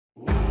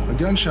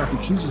gun shop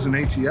accuses an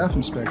ATF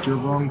inspector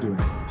of wrongdoing.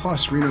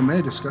 Plus, Reno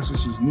May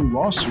discusses his new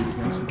lawsuit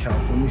against the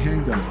California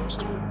handgun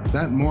industry.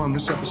 That and more on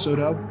this episode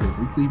of the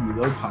Weekly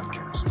Reload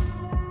Podcast.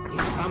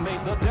 I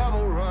made the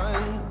devil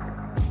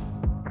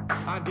run.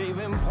 I gave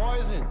him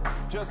poison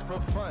just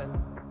for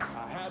fun.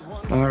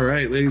 All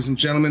right, ladies and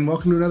gentlemen,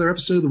 welcome to another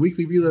episode of the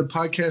Weekly Reload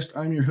Podcast.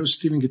 I'm your host,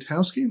 Stephen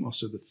Gutowski. I'm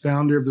also the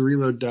founder of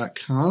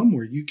thereload.com,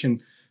 where you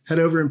can head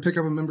over and pick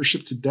up a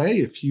membership today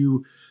if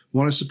you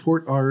want to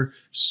support our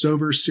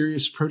sober,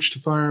 serious approach to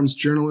firearms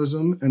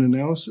journalism and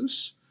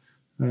analysis.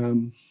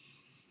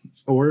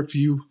 Or if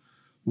you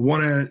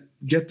want to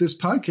get this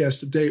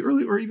podcast a day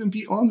early or even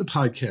be on the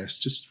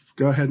podcast, just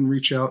go ahead and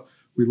reach out.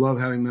 We love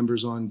having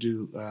members on,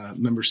 do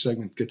member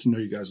segment, get to know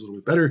you guys a little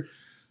bit better.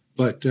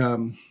 But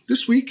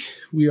this week,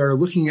 we are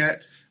looking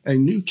at a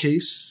new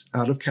case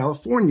out of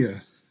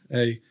California,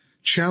 a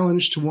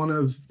challenge to one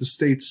of the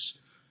state's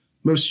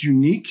most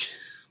unique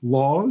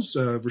laws,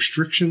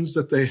 restrictions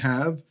that they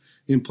have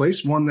in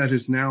place, one that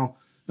is now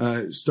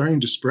starting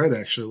to spread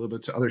actually a little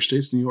bit to other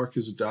states. New York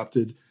has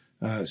adopted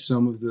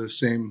some of the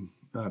same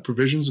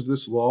provisions of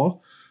this law.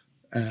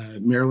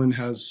 Maryland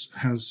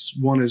has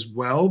one as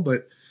well,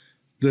 but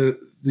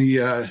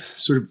the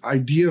sort of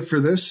idea for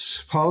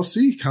this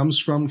policy comes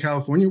from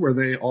California, where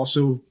they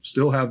also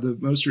still have the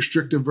most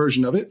restrictive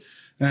version of it.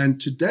 And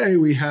today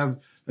we have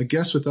a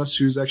guest with us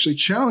who's actually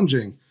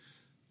challenging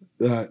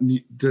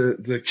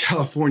the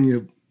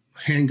California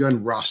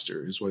handgun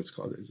roster, is what it's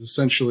called. It's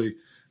essentially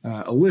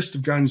a list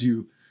of guns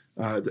you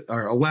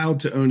are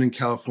allowed to own in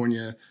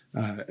California,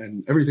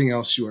 and everything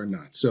else you are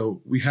not.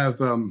 So we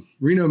have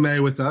Reno May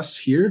with us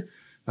here.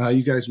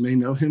 You guys may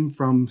know him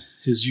from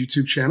his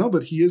YouTube channel,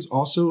 but he is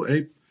also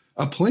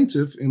a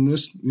plaintiff in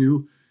this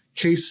new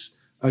case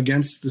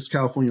against this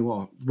California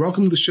law.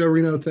 Welcome to the show,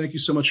 Reno. Thank you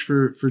so much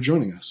for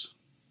joining us.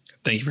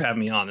 Thank you for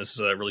having me on. This is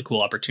a really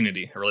cool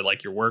opportunity. I really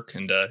like your work,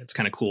 and it's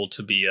kind of cool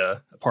to be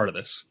a part of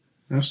this.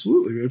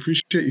 Absolutely. We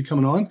appreciate you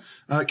coming on.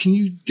 Can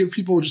you give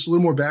people just a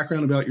little more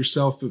background about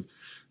yourself?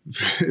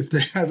 If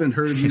they haven't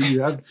heard of you,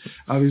 you have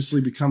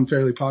obviously become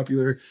fairly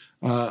popular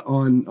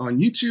on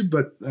YouTube,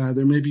 but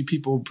there may be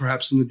people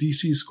perhaps in the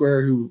DC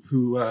square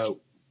who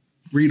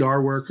read our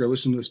work or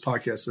listen to this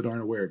podcast that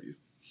aren't aware of you.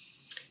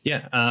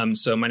 Yeah.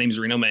 So my name is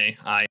Reno May.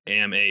 I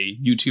am a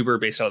YouTuber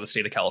based out of the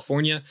state of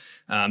California.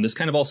 This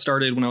kind of all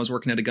started when I was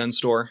working at a gun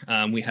store.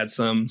 We had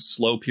some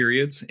slow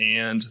periods,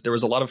 and there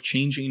was a lot of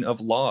changing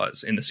of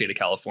laws in the state of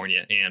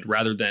California. And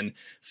rather than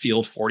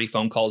field 40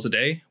 phone calls a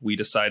day, we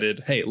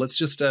decided, hey, let's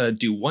just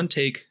do one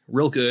take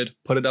real good,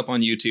 put it up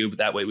on YouTube.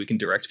 That way we can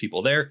direct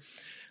people there.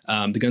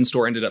 The gun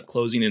store ended up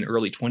closing in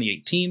early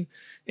 2018.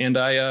 And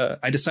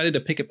I decided to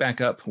pick it back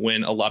up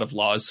when a lot of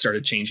laws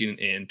started changing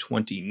in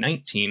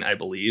 2019, I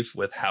believe,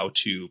 with how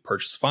to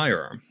purchase a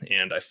firearm.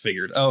 And I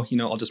figured, I'll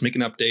just make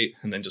an update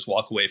and then just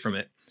walk away from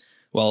it.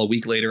 Well, a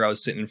week later, I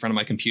was sitting in front of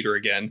my computer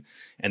again,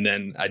 and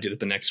then I did it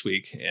the next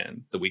week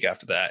and the week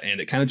after that.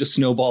 And it kind of just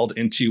snowballed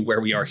into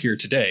where we are here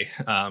today,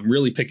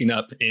 really picking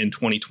up in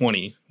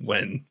 2020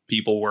 when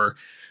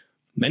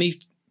many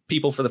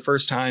people for the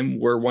first time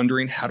were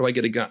wondering, how do I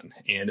get a gun?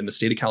 And in the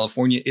state of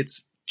California,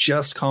 it's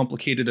just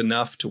complicated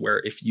enough to where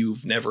if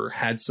you've never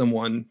had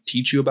someone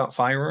teach you about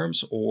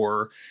firearms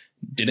or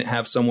didn't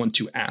have someone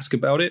to ask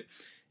about it,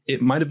 it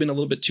might have been a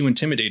little bit too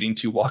intimidating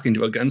to walk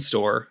into a gun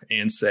store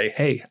and say,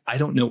 hey, I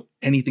don't know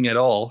anything at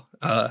all.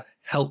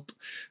 Help.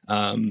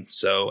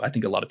 So I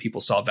think a lot of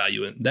people saw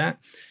value in that.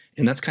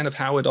 And that's kind of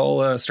how it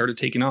all started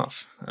taking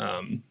off.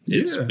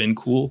 It's been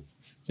cool.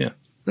 Yeah.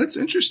 That's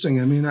interesting.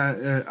 I mean,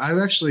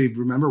 I actually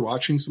remember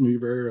watching some of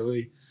your very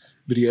early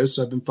videos.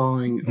 So I've been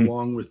following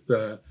along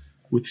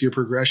with your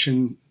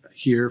progression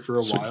here for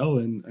a while,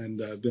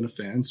 and I've been a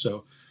fan.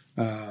 So,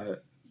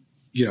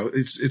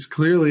 it's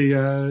clearly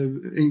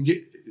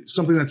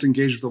something that's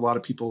engaged with a lot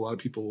of people. A lot of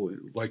people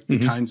like the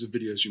kinds of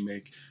videos you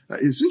make.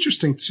 It's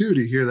interesting too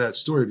to hear that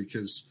story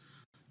because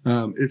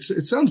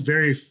it sounds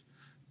very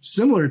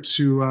similar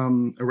to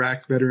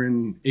Iraq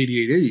veteran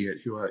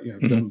 8888, who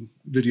I've done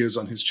videos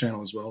on his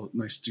channel as well.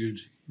 Nice dude.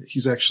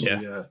 He's actually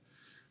I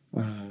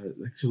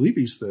believe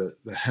he's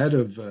the head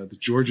of the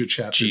Georgia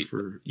chapter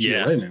for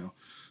GLA now.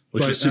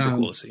 Which is super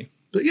cool to see.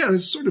 But yeah,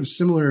 it's sort of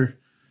similar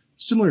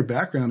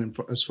background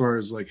as far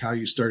as like how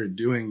you started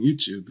doing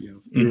YouTube,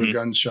 through a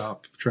gun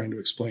shop, trying to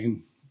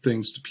explain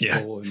things to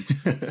people.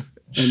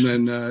 And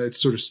then it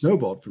sort of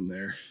snowballed from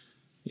there.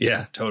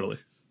 Yeah, totally.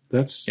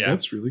 That's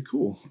really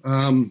cool.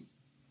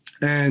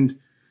 And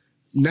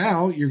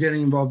now you're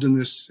getting involved in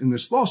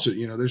this lawsuit.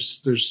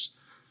 There's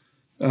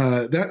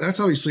that's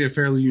obviously a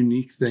fairly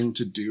unique thing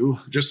to do.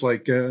 Just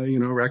like,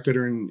 Iraq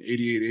veteran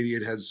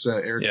 8888 has,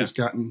 Eric has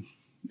gotten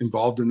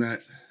involved in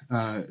that,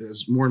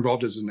 as more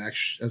involved as an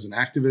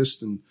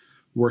activist and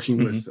working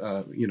with,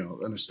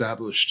 an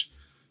established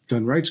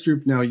gun rights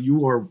group. Now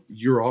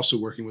you're also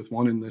working with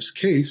one in this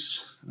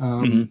case.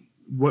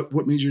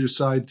 What made you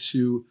decide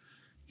to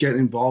get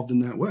involved in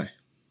that way?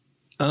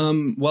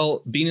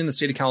 Well, being in the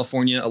state of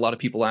California, a lot of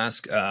people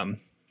ask,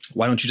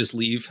 why don't you just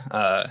leave?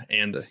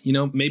 And,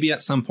 maybe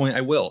at some point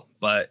I will.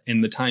 But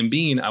in the time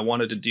being, I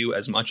wanted to do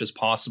as much as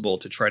possible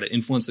to try to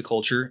influence the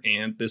culture.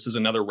 And this is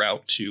another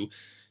route to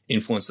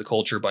influence the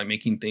culture by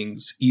making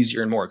things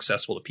easier and more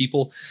accessible to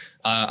people.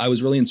 I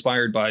was really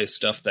inspired by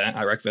stuff that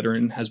Iraq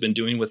Veteran has been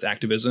doing with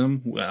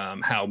activism,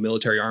 how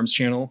Military Arms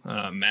Channel,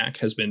 MAC,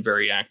 has been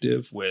very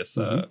active with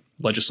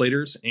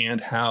legislators,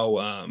 and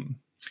how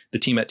the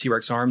team at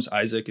T-Rex Arms,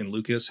 Isaac and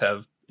Lucas,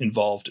 have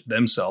involved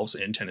themselves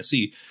in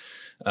Tennessee.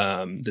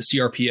 The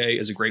CRPA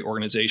is a great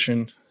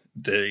organization.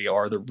 They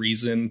are the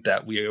reason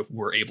that we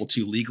were able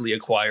to legally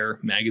acquire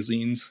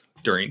magazines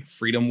during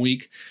Freedom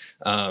Week.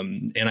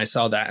 And I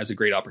saw that as a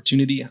great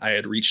opportunity. I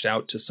had reached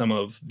out to some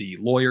of the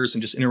lawyers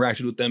and just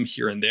interacted with them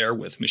here and there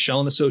with Michelle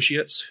and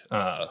Associates,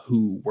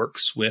 who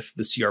works with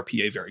the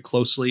CRPA very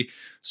closely.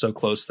 So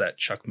close that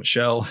Chuck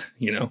Michelle,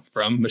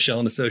 from Michelle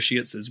and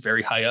Associates, is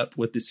very high up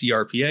with the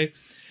CRPA.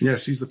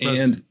 Yes, he's the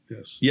president. And,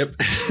 yes.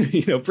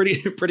 Yep.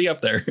 pretty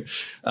up there.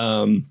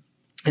 And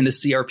the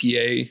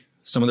CRPA,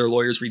 some of their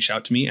lawyers reached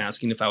out to me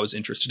asking if I was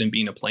interested in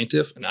being a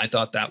plaintiff. And I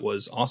thought that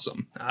was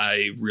awesome.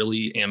 I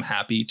really am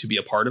happy to be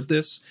a part of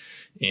this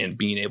and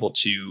being able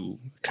to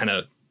kind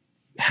of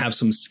have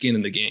some skin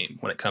in the game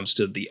when it comes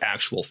to the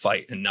actual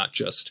fight and not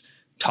just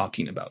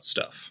talking about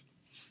stuff.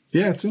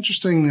 Yeah, it's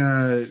interesting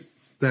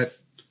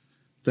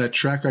that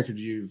track record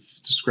you've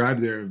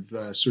described there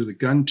of sort of the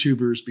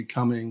GunTubers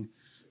becoming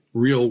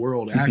real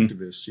world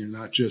activists.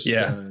 Not just,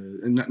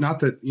 and not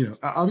that,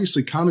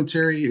 obviously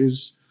commentary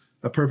is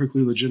a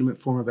perfectly legitimate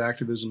form of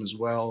activism as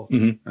well.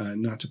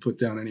 Not to put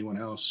down anyone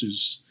else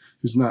who's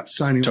not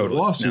signing up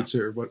lawsuits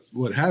or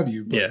what have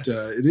you. But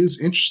it is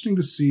interesting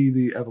to see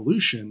the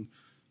evolution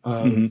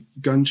of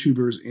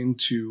GunTubers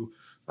into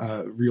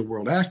real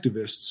world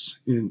activists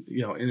in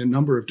a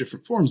number of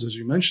different forms, as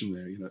you mentioned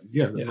there.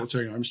 The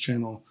Military Arms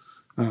Channel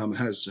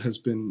has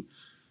been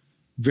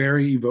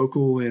very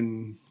vocal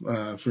in,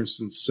 for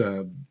instance,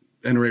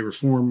 NRA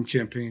reform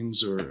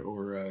campaigns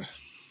or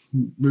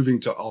moving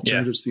to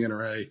alternatives to the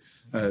NRA.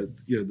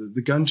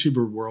 The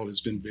GunTuber world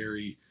has been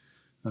very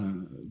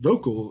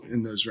vocal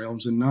in those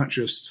realms, and not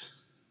just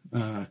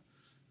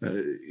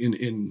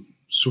in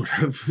sort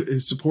of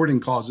supporting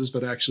causes,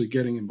 but actually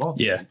getting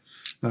involved. In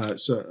them.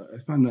 So I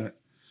find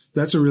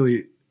that's a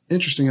really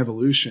interesting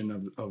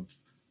evolution of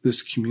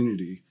this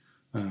community.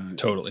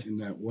 Totally in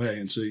that way.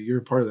 And so you're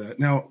a part of that.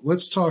 Now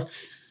let's talk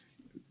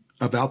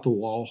about the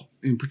law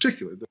in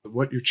particular,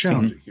 what you're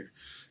challenging here.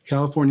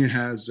 California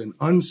has an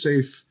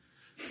unsafe,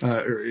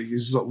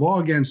 is a law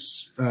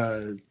against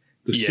the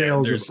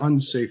sales of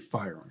unsafe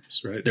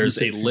firearms, right? There's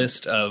a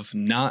list of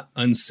not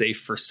unsafe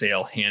for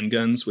sale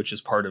handguns, which is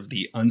part of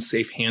the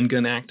Unsafe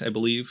Handgun Act, I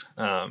believe,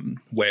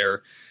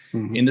 where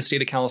in the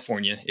state of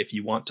California, if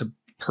you want to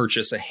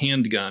purchase a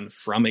handgun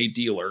from a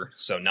dealer,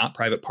 so not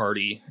private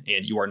party,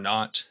 and you are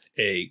not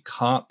a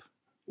cop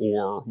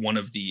or one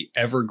of the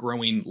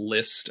ever-growing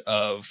list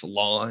of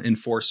law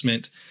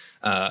enforcement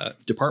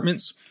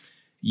departments,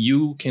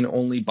 you can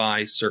only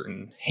buy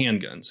certain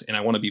handguns. And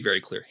I want to be very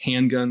clear.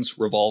 Handguns,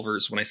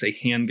 revolvers. When I say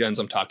handguns,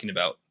 I'm talking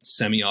about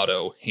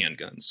semi-auto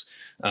handguns.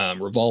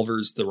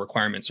 Revolvers, the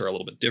requirements are a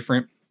little bit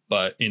different.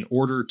 But in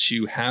order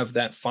to have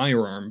that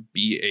firearm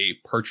be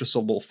a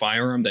purchasable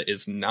firearm that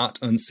is not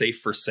unsafe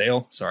for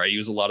sale, sorry, I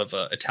use a lot of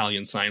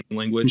Italian sign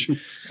language.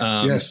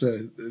 Yes,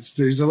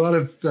 there's a lot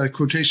of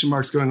quotation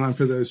marks going on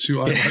for those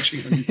who are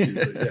watching on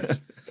YouTube.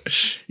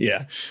 But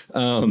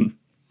yes.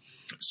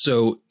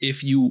 So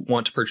if you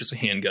want to purchase a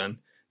handgun,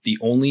 the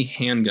only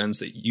handguns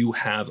that you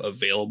have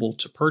available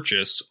to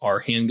purchase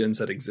are handguns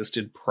that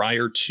existed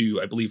prior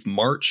to, I believe,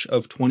 March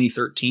of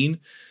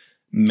 2013.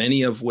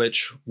 Many of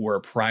which were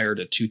prior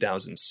to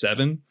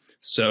 2007.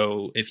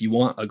 So if you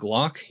want a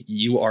Glock,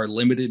 you are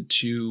limited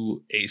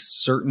to a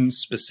certain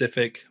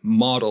specific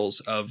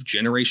models of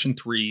Generation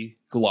 3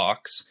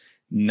 Glocks,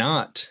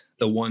 not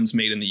the ones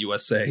made in the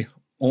USA,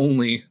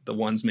 only the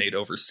ones made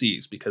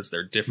overseas, because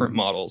they're different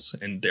models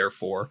and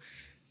therefore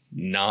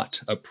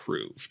not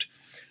approved.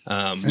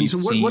 And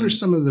so what are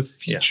some of the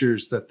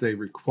features that they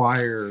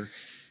require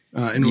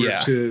in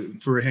order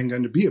for a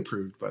handgun to be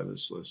approved by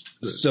this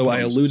list? So I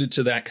alluded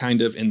to that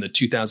kind of in the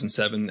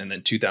 2007 and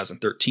then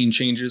 2013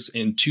 changes.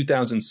 In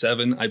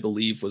 2007, I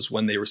believe, was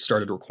when they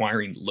started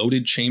requiring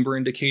loaded chamber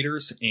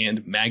indicators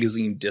and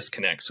magazine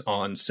disconnects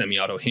on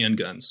semi-auto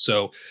handguns.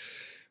 So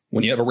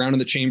when you have a round in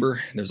the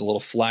chamber, there's a little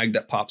flag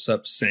that pops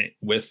up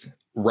with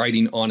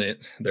writing on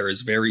it. There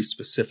is very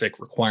specific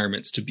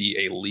requirements to be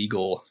a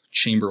legal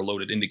chamber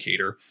loaded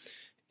indicator.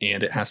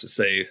 And it has to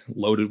say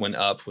loaded when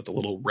up with a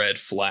little red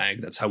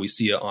flag. That's how we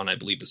see it on, I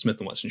believe, the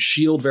Smith & Wesson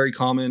Shield, very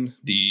common.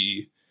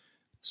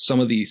 Some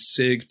of the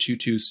SIG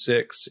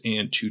 226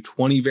 and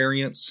 220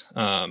 variants.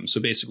 So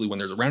basically, when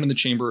there's a round in the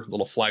chamber, a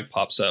little flag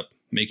pops up,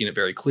 making it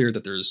very clear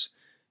that there's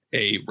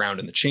a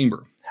round in the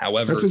chamber.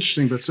 However, that's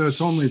interesting. But so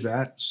it's only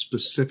that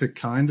specific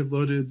kind of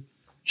loaded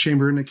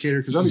chamber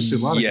indicator? Because obviously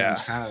a lot of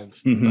guns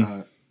have,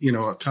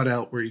 a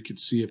cutout where you could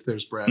see if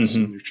there's brass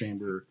in your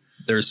chamber.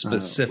 There's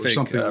specific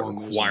something along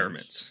those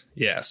requirements.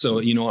 Yeah. So,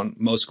 on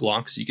most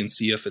Glocks, you can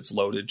see if it's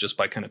loaded just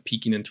by kind of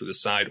peeking in through the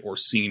side or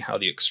seeing how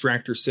the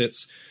extractor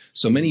sits.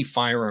 So many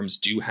firearms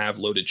do have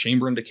loaded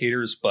chamber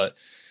indicators, but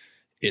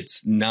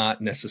it's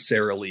not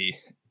necessarily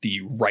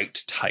the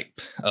right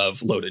type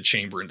of loaded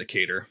chamber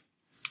indicator.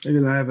 Maybe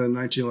I have a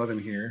 1911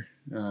 here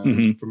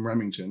from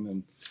Remington,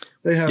 and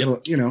they have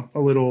a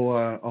little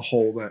a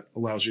hole that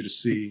allows you to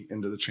see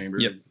into the chamber,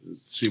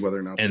 see whether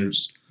or not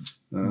there's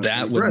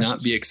that would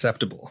not be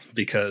acceptable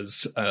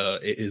because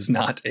it is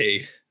not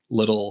a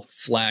little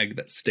flag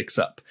that sticks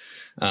up.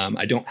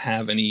 I don't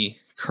have any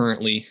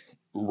currently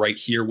right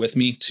here with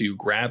me to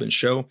grab and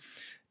show.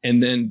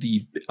 And then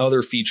the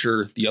other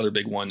feature, the other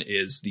big one,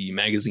 is the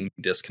magazine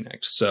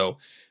disconnect. So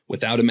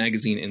without a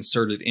magazine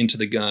inserted into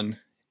the gun,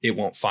 it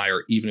won't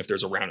fire even if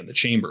there's a round in the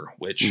chamber,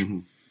 which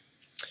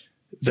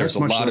there's a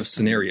lot of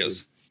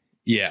scenarios.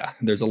 Yeah,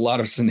 there's a lot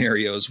of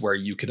scenarios where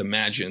you could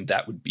imagine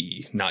that would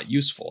be not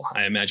useful.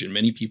 I imagine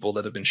many people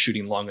that have been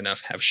shooting long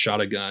enough have shot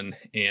a gun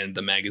and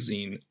the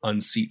magazine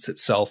unseats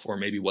itself or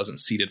maybe wasn't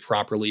seated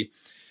properly.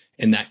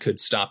 And that could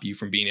stop you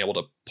from being able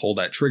to pull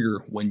that trigger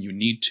when you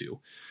need to.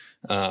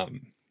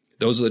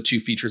 Those are the two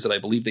features that I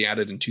believe they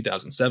added in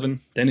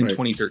 2007. Then in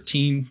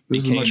 2013,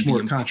 this is a much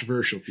more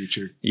controversial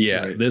feature.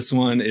 Yeah, this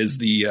one is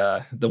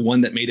the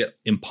one that made it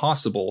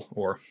impossible,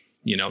 or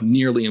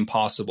nearly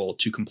impossible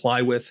to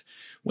comply with,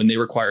 when they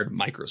required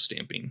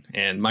microstamping.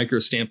 And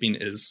microstamping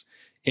is,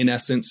 in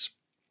essence,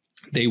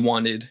 they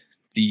wanted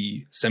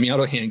the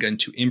semi-auto handgun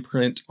to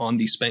imprint on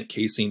the spent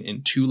casing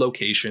in two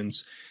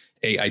locations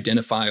a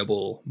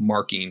identifiable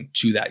marking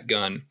to that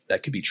gun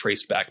that could be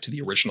traced back to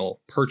the original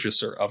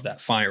purchaser of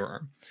that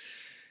firearm.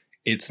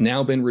 It's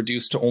now been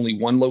reduced to only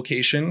one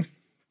location.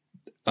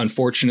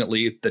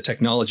 Unfortunately, the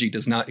technology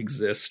does not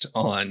exist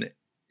on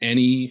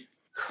any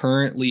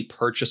currently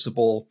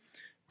purchasable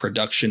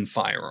production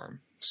firearm.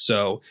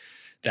 So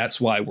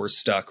that's why we're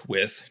stuck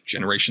with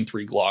Generation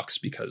 3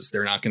 Glocks, because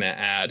they're not going to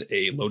add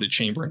a loaded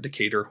chamber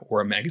indicator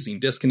or a magazine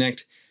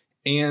disconnect.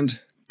 And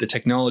the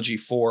technology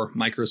for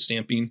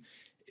microstamping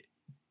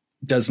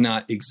does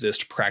not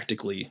exist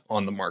practically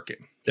on the market.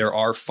 There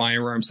are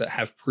firearms that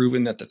have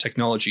proven that the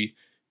technology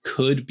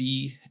could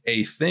be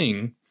a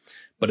thing,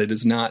 but it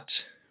is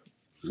not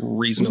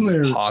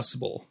reasonably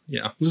possible.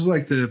 Yeah. This is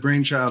like the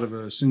brainchild of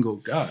a single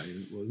guy,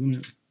 wasn't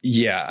it?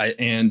 Yeah.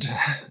 And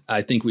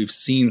I think we've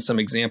seen some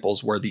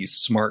examples where these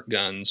smart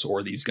guns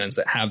or these guns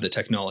that have the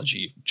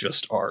technology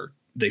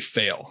they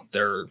fail.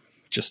 They're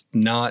just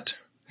not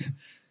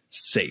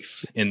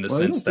safe in the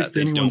sense that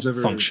they don't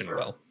function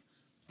well.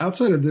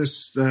 Outside of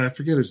this, I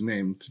forget his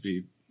name, to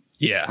be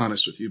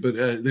honest with you, but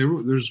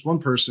there's one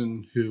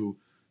person who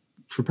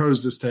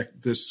proposed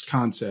this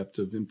concept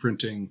of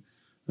imprinting,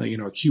 a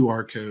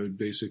QR code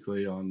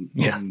basically on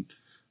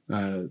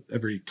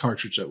every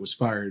cartridge that was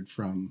fired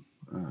from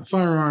a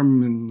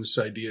firearm. And this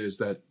idea is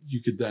that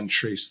you could then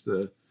trace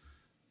the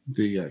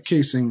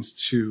casings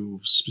to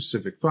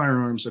specific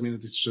firearms. I mean,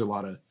 there's a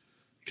lot of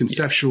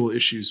conceptual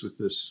issues with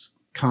this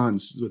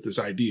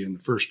idea in the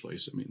first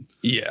place. I mean,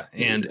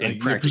 and in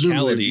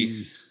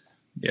practicality,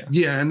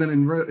 and then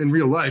in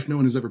real life, no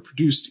one has ever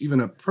produced even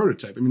a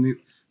prototype. I mean,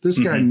 this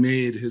guy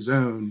made his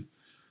own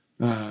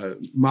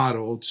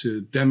model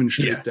to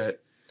demonstrate that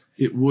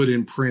it would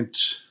imprint,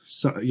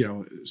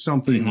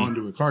 something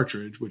onto a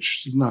cartridge,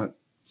 which is not.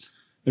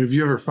 If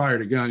you ever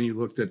fired a gun, you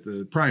looked at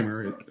the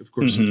primer. It, of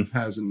course, it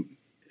has an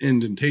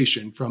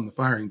indentation from the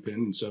firing pin,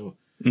 and so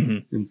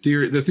in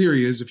theory, the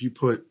theory is if you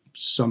put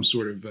some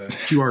sort of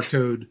QR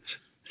code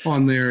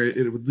on there,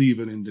 it would leave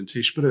an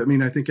indentation. But I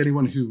mean, I think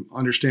anyone who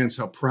understands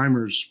how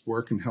primers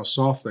work and how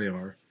soft they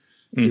are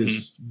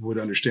would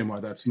understand why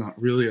that's not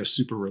really a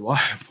super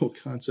reliable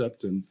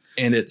concept. And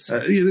it's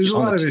there's a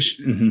lot of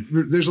issues.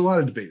 There's a lot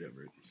of debate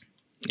over it.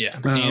 Yeah,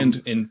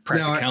 and in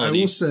practicality, now I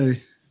will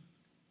say.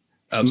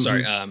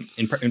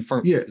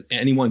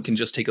 Anyone can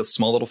just take a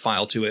small little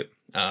file to it.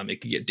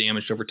 It could get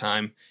damaged over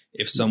time.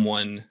 If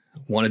someone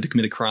wanted to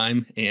commit a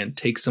crime and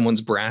take someone's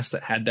brass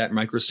that had that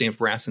microstamped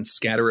brass and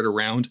scatter it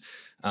around,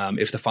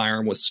 if the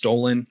firearm was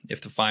stolen,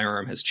 if the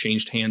firearm has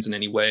changed hands in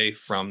any way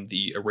from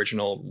the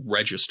original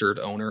registered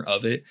owner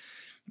of it,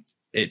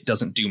 it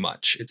doesn't do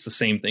much. It's the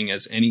same thing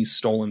as any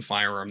stolen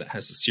firearm that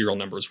has the serial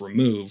numbers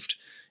removed.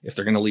 If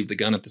they're going to leave the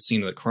gun at the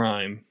scene of the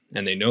crime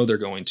and they know they're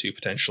going to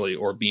potentially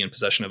or be in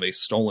possession of a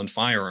stolen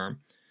firearm,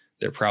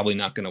 they're probably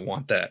not going to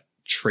want that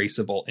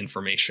traceable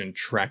information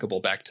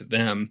trackable back to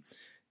them,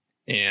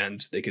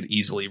 and they could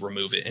easily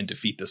remove it and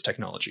defeat this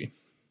technology.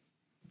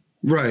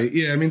 Right.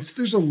 Yeah. I mean,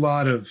 there's a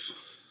lot of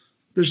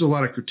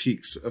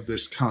critiques of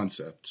this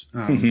concept,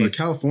 but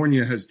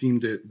California has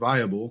deemed it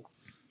viable,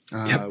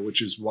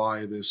 which is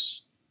why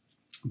this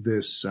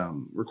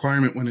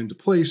requirement went into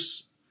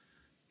place.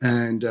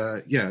 And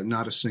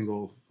not a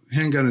single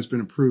handgun has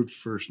been approved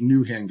for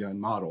new handgun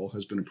model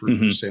has been approved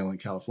for sale in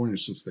California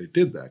since they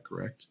did that,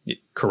 correct?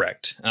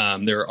 Correct.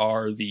 There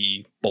are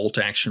the bolt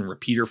action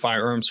repeater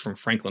firearms from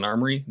Franklin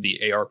Armory,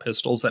 the AR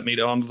pistols that made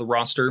it onto the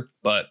roster,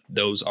 but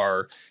those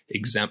are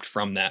exempt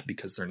from that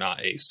because they're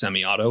not a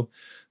semi-auto.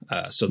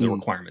 So the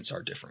requirements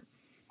are different.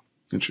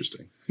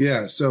 Interesting.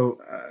 Yeah. So,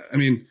 I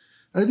mean,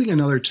 I think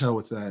another tell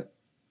with that,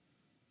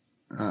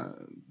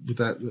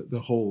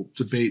 the whole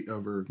debate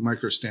over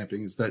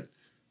microstamping is that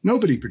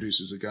nobody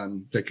produces a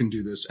gun that can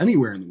do this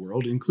anywhere in the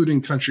world,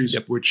 including countries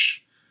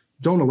which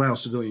don't allow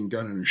civilian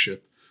gun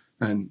ownership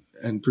and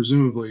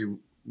presumably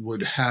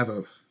would have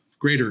a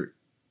greater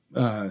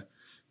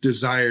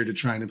desire to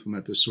try and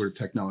implement this sort of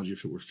technology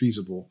if it were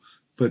feasible,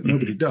 but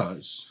nobody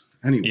does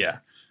anyway. Yeah.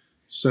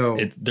 So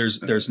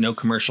there's no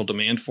commercial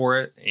demand for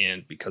it.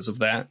 And because of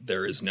that,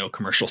 there is no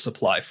commercial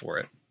supply for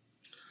it.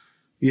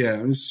 Yeah.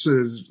 This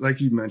is,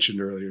 like you mentioned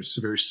earlier, it's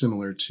very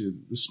similar to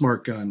the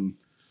smart gun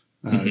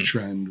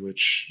trend,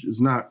 which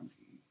is not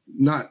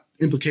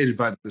implicated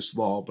by this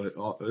law, but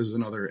is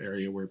another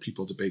area where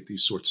people debate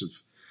these sorts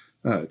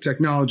of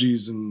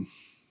technologies and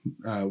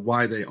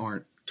why they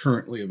aren't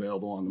currently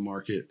available on the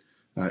market.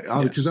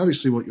 Because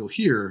obviously what you'll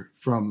hear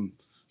from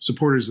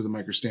supporters of the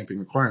microstamping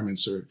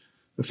requirements are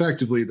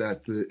effectively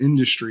that the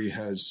industry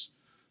has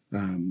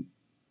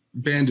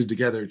banded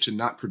together to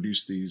not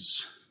produce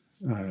these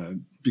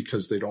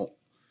because they don't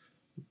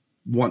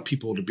want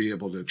people to be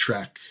able to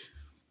track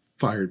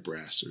fired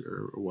brass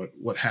or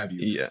what have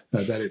you. Yeah.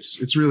 That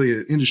it's really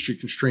an industry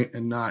constraint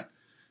and not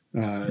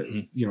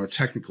a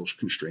technical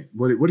constraint.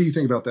 What do you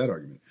think about that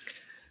argument?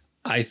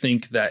 I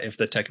think that if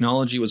the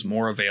technology was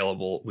more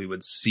available, we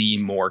would see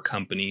more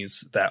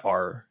companies that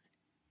are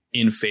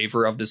in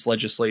favor of this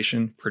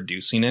legislation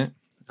producing it.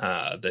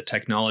 The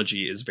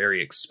technology is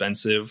very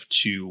expensive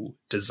to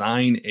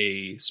design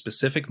a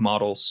specific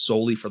model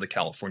solely for the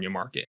California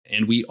market.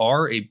 And we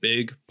are a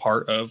big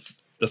part of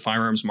the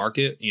firearms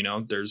market. You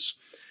know, there's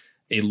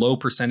a low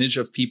percentage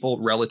of people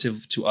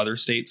relative to other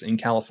states in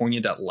California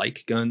that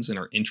like guns and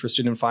are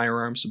interested in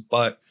firearms,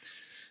 but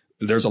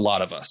there's a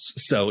lot of us.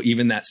 So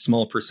even that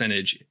small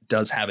percentage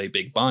does have a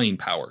big buying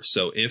power.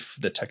 So if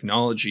the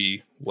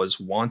technology was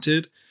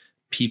wanted,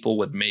 people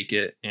would make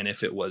it. And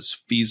if it was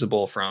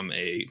feasible from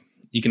a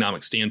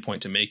economic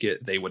standpoint to make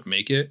it, they would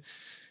make it.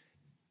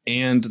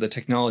 And the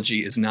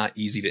technology is not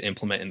easy to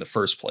implement in the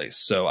first place.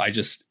 So I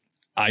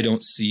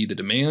don't see the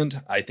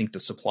demand. I think the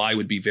supply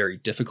would be very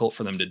difficult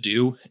for them to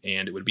do,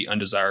 and it would be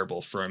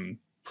undesirable from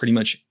pretty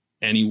much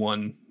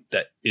anyone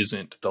that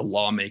isn't the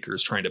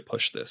lawmakers trying to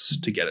push this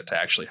to get it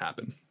to actually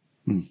happen.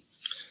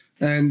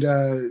 And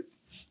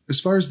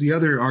as far as the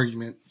other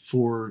argument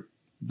for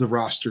the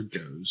roster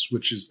goes,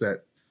 which is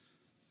that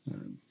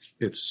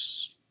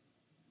it's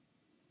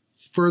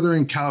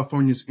furthering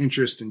California's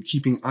interest in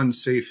keeping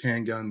unsafe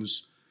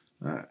handguns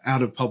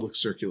out of public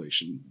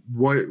circulation.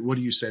 What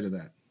do you say to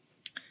that?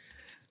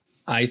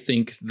 I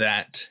think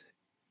that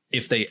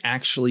if they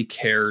actually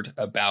cared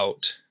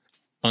about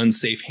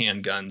unsafe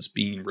handguns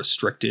being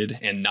restricted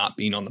and not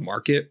being on the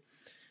market,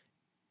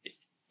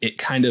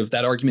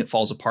 that argument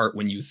falls apart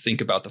when you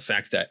think about the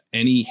fact that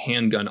any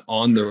handgun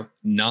on the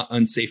not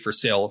unsafe for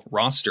sale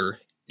roster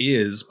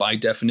is by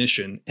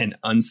definition an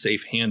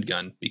unsafe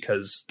handgun,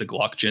 because the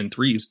Glock Gen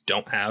 3s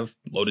don't have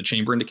loaded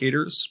chamber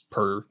indicators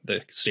per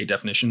the state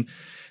definition.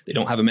 They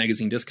don't have a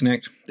magazine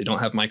disconnect. They don't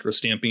have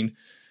microstamping,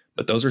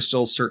 but those are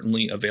still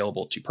certainly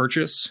available to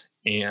purchase.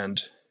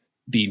 And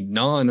the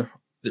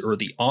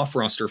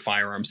off-roster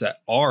firearms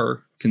that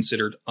are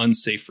considered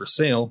unsafe for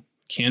sale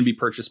can be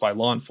purchased by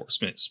law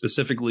enforcement.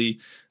 Specifically,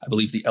 I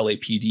believe the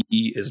LAPD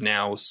is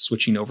now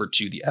switching over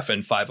to the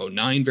FN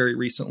 509 very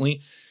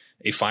recently,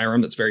 a firearm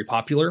that's very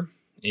popular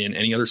in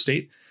any other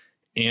state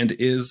and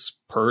is,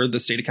 per the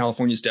state of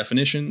California's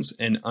definitions,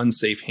 an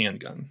unsafe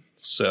handgun.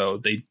 So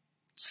they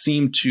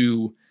seem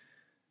to,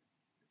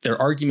 their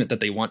argument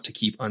that they want to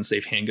keep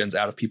unsafe handguns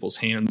out of people's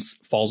hands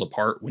falls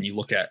apart when you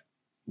look at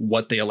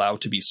what they allow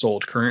to be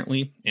sold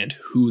currently and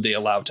who they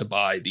allow to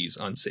buy these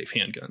unsafe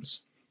handguns.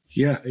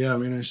 Yeah. I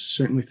mean, I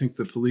certainly think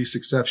the police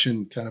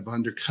exception kind of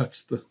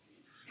undercuts the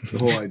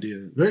whole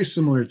idea. Very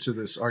similar to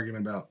this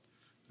argument about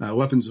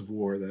weapons of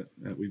war that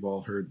we've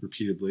all heard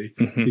repeatedly,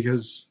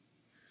 because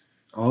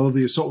all of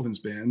the assault weapons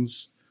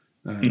bans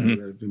that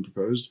have been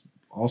proposed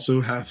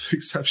also have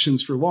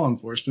exceptions for law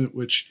enforcement,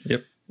 which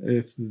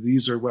if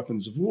these are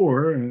weapons of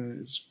war,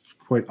 it's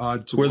quite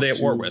odd to... Who are they at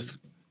war with?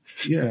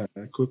 Yeah,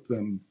 equip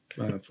them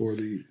for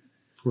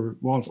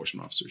law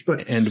enforcement officers.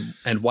 But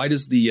and why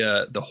does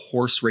the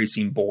horse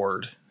racing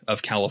board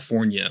of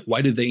California,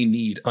 why do they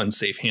need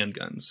unsafe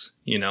handguns?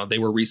 You know, they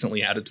were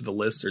recently added to the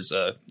list. There's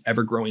a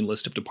ever-growing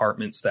list of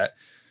departments that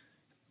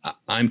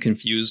I'm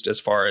confused as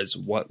far as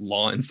what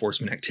law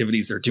enforcement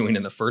activities they're doing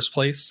in the first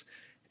place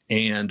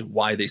and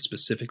why they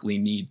specifically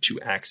need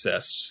to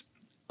access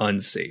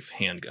unsafe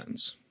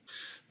handguns.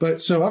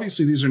 But so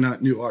obviously these are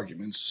not new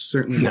arguments.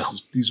 Certainly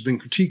these have been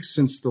critiqued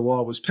since the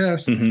law was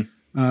passed.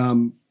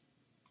 And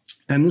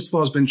this law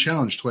has been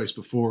challenged twice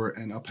before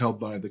and upheld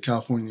by the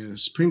California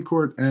Supreme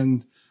Court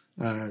and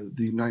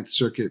the Ninth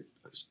Circuit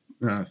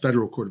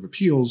Federal Court of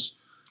Appeals.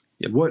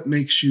 Yep. What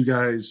makes you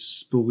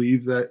guys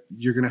believe that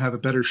you're going to have a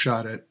better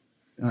shot at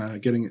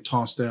getting it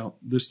tossed out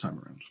this time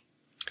around?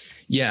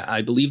 Yeah,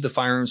 I believe the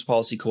Firearms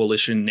Policy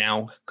Coalition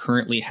now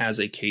currently has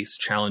a case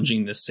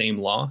challenging this same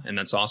law, and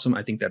that's awesome.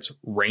 I think that's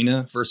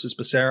Rena versus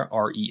Becerra,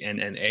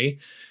 Renna.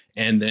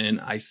 And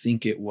then I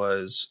think it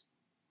was,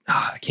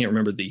 I can't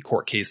remember the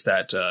court case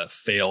that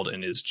failed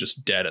and is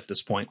just dead at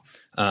this point.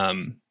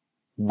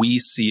 We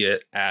see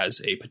it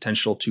as a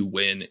potential to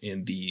win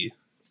in the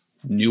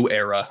new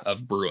era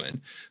of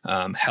Bruen.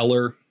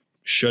 Heller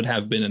should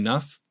have been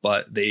enough,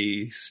 but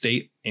the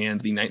state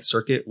and the Ninth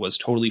Circuit was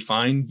totally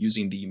fine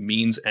using the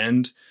means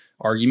end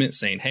argument,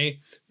 saying, hey,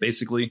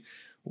 basically,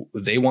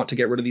 they want to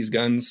get rid of these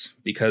guns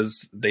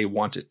because they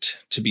want it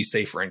to be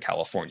safer in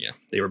California.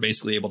 They were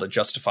basically able to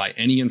justify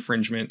any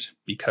infringement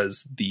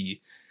because the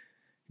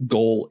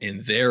goal,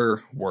 in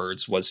their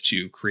words, was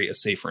to create a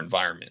safer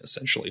environment,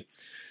 essentially.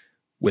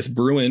 With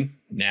Bruen,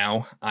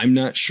 now, I'm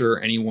not sure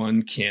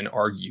anyone can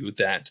argue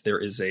that there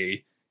is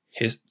a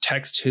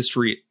text,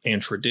 history,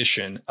 and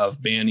tradition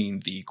of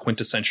banning the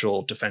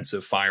quintessential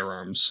defensive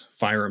firearms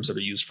that are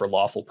used for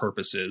lawful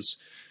purposes.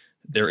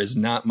 There is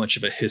not much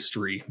of a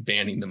history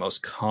banning the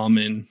most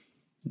common,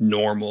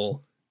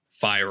 normal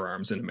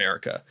firearms in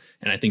America.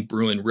 And I think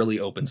Bruen really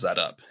opens that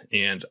up.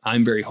 And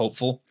I'm very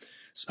hopeful.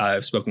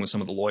 I've spoken with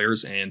some of the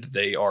lawyers, and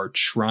they are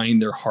trying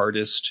their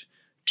hardest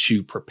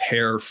to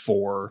prepare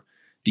for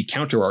the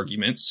counter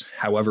arguments,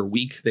 however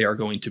weak they are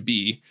going to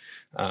be.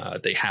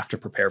 They have to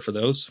prepare for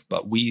those,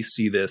 but we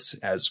see this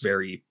as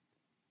very,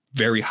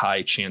 very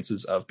high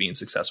chances of being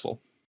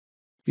successful.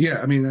 Yeah,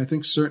 I mean, I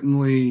think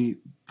certainly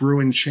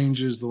Bruen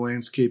changes the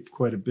landscape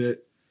quite a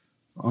bit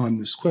on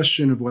this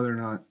question of whether or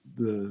not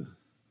the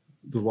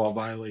law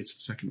violates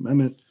the Second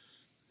Amendment.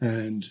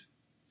 And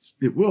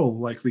it will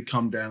likely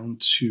come down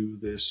to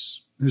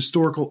this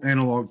historical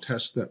analog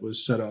test that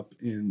was set up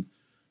in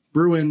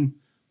Bruen.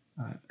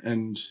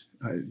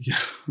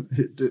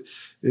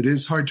 It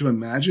is hard to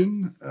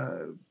imagine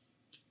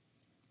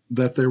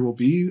that there will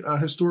be a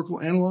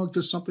historical analog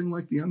to something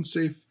like the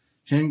unsafe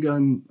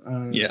handgun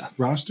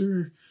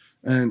roster.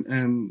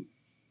 And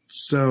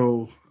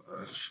so,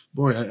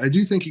 boy, I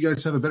do think you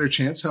guys have a better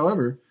chance.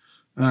 However,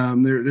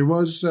 there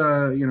was,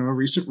 a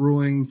recent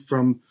ruling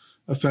from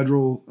a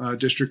federal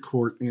district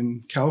court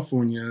in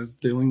California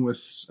dealing with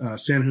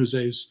San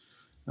Jose's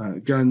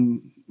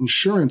gun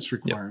insurance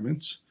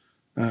requirements,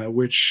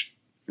 which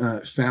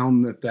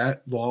found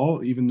that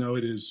law, even though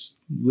it is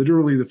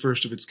literally the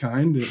first of its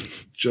kind, it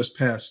just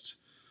passed.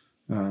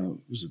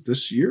 Was it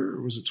this year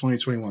or was it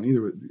 2021?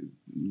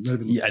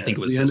 I think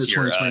it was this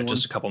year,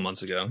 just a couple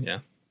months ago. Yeah.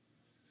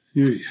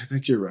 I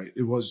think you're right.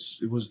 It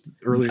was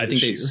earlier. I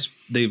think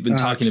they've been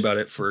talking about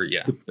it for,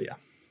 but yeah.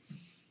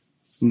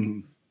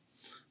 Mm-hmm.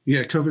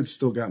 Yeah. COVID's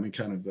still got me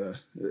kind of,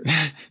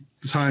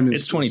 time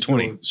is it's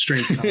 2020. Still a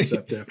strange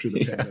concept after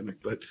the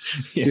pandemic, but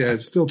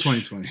it's still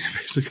 2020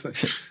 basically.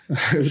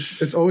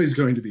 It's always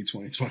going to be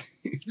 2020.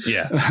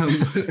 Yeah.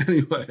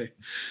 But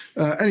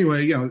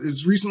anyway,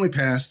 it's recently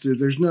passed.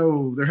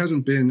 There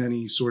hasn't been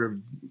any sort of,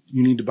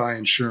 you need to buy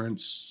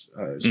insurance,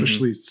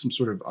 especially some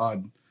sort of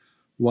odd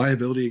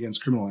liability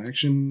against criminal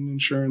action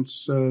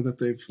insurance that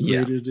they've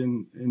created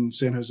in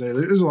San Jose.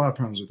 There's a lot of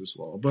problems with this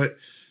law, but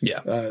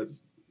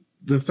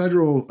the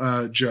federal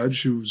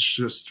judge who's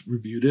just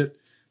reviewed it,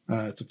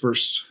 the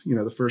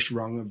first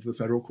rung of the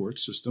federal court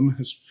system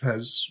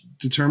has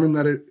determined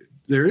that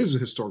there is a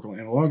historical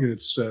analog, and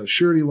it's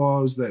surety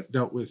laws that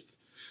dealt with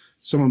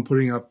someone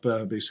putting up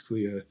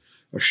basically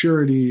a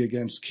surety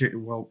against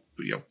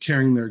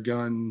carrying their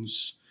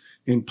guns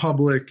in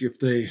public if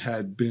they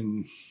had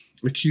been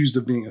accused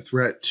of being a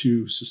threat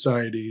to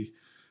society.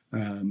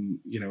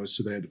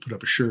 So they had to put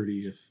up a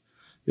surety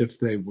if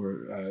they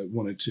were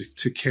wanted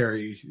to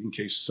carry in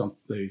case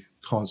they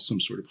caused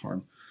some sort of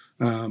harm.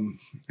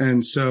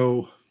 And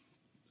so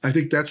I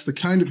think that's the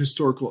kind of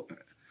historical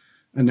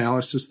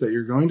analysis that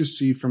you're going to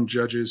see from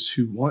judges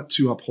who want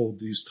to uphold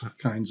these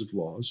kinds of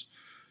laws.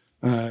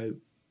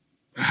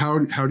 How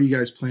do you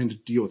guys plan to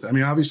deal with it? I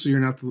mean, obviously you're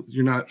not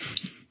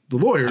the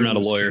lawyer. I'm not a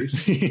lawyer.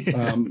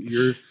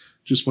 You're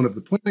just one of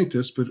the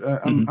plaintiffs, but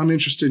I'm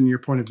interested in your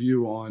point of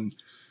view on,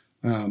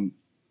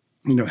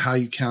 how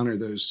you counter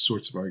those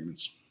sorts of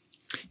arguments.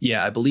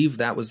 Yeah, I believe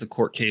that was the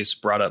court case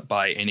brought up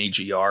by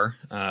NAGR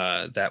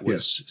that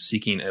was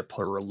seeking a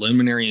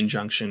preliminary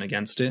injunction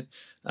against it,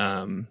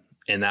 and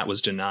that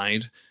was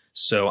denied.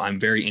 So I'm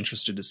very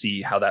interested to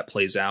see how that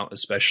plays out,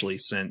 especially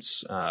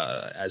since,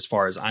 as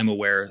far as I'm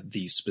aware,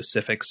 the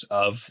specifics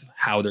of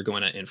how they're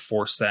going to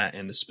enforce that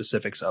and the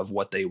specifics of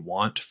what they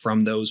want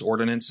from those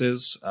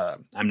ordinances,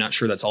 I'm not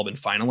sure that's all been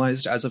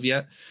finalized as of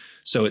yet.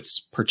 So it's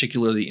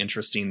particularly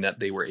interesting that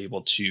they were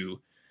able to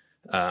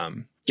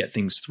get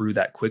things through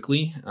that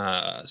quickly.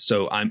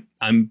 So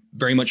I'm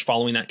very much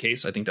following that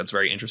case. I think that's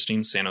very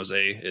interesting. San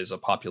Jose is a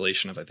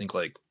population of, I think,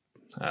 like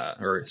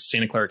or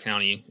Santa Clara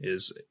County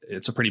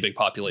it's a pretty big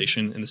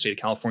population in the state of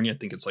California. I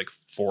think it's like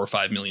 4 or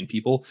 5 million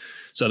people.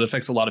 So it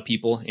affects a lot of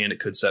people, and it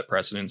could set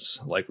precedents.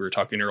 Like we were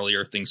talking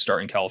earlier, things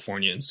start in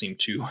California and seem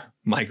to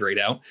migrate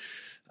out.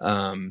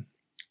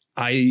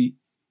 I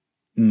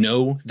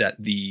know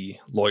that the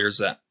lawyers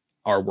that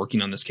are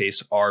working on this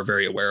case are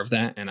very aware of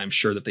that, and I'm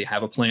sure that they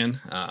have a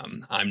plan.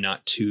 I'm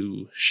not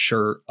too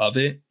sure of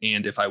it,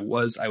 and if I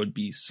was, I would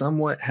be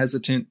somewhat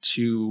hesitant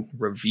to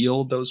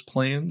reveal those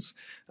plans.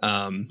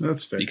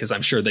 That's fair. Because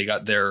I'm sure they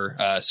got their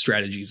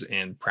strategies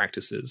and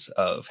practices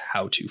of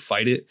how to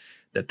fight it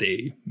that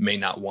they may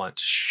not want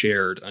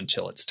shared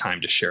until it's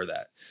time to share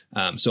that.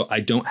 So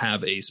I don't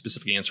have a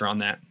specific answer on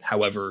that.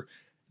 However,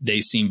 they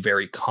seem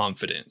very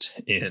confident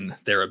in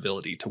their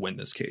ability to win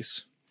this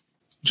case.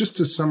 Just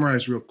to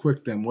summarize real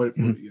quick, then,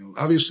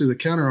 obviously the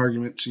counter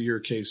argument to your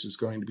case is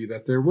going to be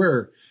that there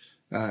were,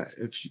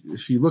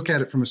 if you look at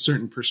it from a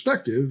certain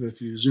perspective,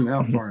 if you zoom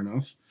out far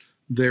enough,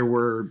 there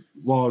were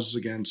laws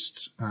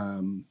against,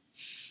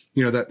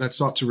 that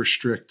sought to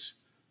restrict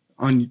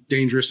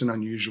dangerous and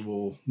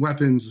unusual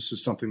weapons. This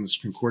is something the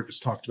Supreme Court has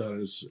talked about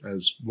as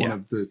one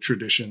of the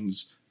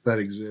traditions that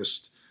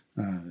exist,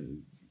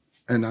 and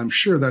I'm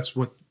sure that's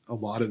what a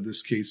lot of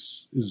this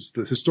case is.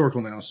 The historical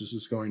analysis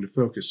is going to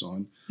focus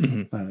on.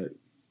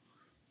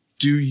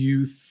 Do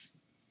you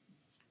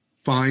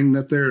find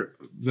that the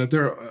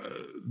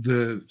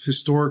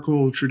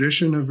historical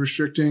tradition of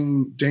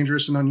restricting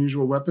dangerous and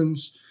unusual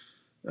weapons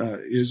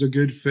is a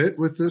good fit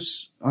with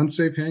this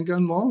unsafe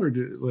handgun law, or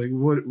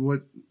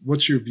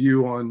what's your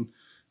view on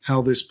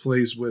how this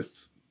plays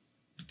with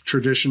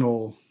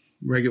traditional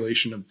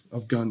regulation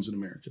of guns in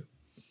America?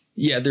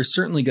 Yeah, they're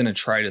certainly going to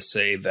try to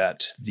say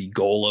that the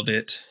goal of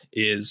it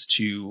is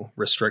to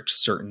restrict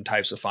certain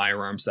types of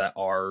firearms that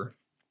are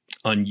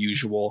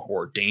unusual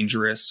or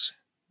dangerous.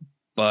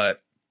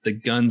 But the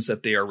guns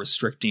that they are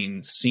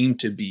restricting seem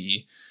to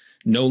be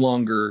no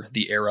longer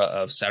the era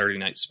of Saturday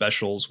night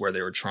specials where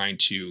they were trying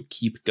to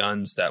keep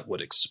guns that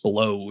would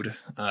explode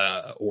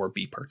or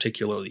be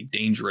particularly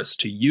dangerous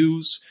to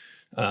use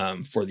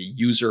for the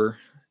user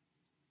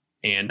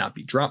and not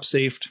be drop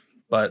safed.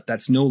 But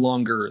that's no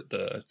longer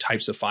the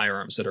types of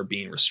firearms that are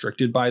being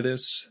restricted by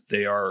this.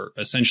 They are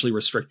essentially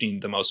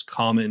restricting the most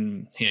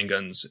common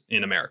handguns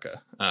in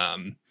America,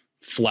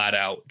 flat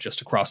out,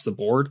 just across the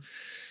board.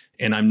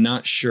 And I'm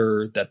not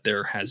sure that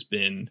there has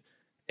been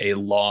a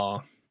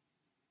law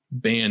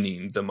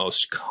banning the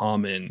most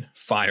common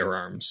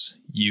firearms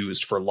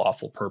used for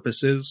lawful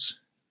purposes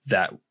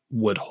that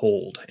would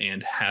hold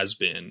and has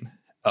been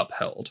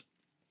upheld.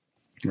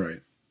 Right.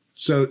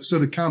 So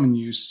the common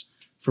use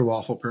for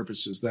lawful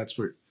purposes, which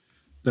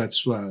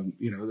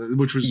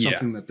was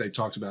something that they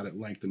talked about at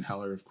length in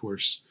Heller, of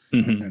course,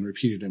 and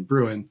repeated in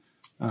Bruen.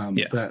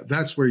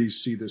 That's where you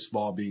see this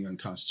law being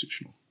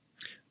unconstitutional.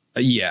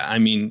 I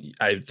mean,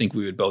 I think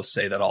we would both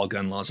say that all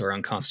gun laws are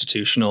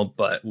unconstitutional,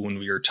 but when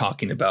we are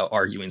talking about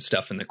arguing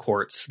stuff in the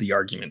courts, the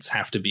arguments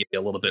have to be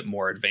a little bit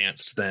more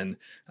advanced than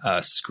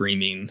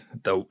screaming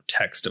the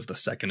text of the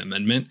Second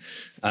Amendment.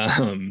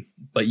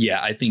 But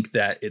I think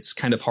that it's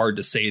kind of hard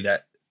to say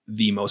that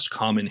the most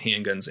common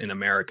handguns in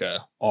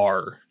America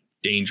are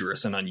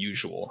dangerous and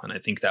unusual. And I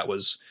think that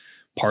was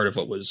part of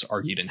what was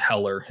argued in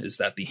Heller, is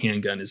that the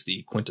handgun is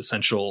the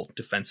quintessential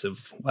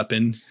defensive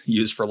weapon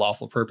used for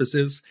lawful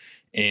purposes.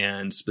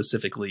 And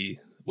specifically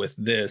with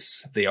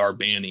this, they are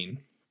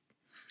banning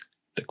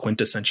the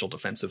quintessential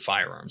defensive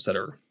firearms that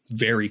are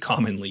very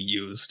commonly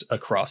used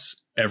across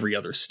every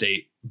other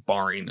state,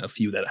 barring a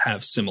few that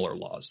have similar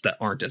laws that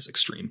aren't as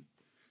extreme.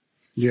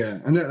 Yeah,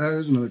 and that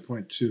is another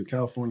point too.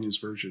 California's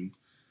version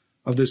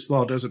of this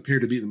law does appear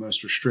to be the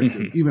most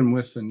restrictive, even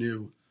with the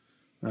new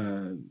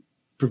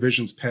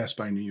provisions passed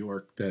by New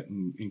York that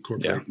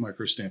incorporate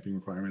microstamping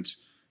requirements.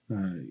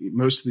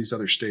 Most of these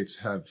other states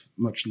have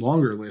much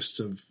longer lists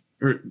of,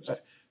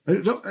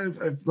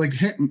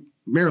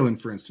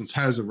 Maryland, for instance,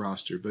 has a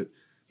roster, but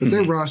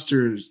their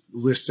roster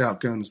lists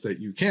out guns that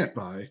you can't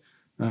buy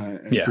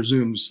and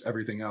presumes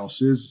everything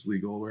else is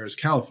legal, whereas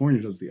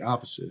California does the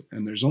opposite.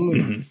 And there's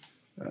only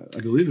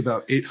I believe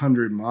about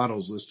 800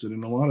 models listed,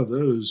 and a lot of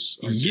those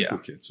are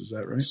duplicates. Is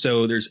that right?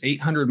 So there's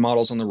 800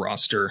 models on the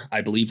roster.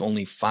 I believe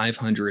only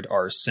 500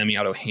 are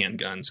semi-auto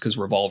handguns, because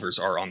revolvers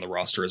are on the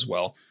roster as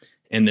well.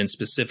 And then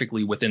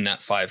specifically within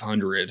that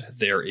 500,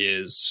 there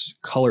is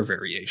color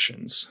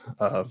variations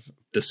of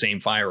the same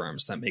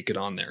firearms that make it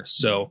on there.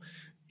 So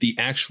the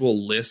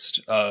actual list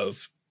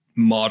of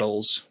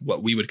models,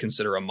 what we would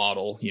consider a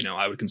model,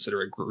 I would consider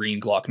a green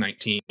Glock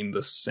 19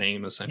 the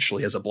same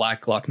essentially as a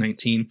black Glock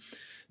 19.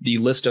 The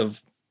list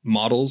of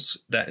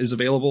models that is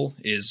available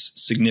is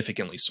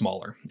significantly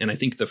smaller. And I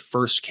think the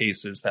first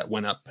cases that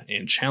went up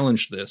and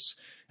challenged this,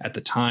 at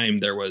the time,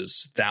 there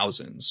was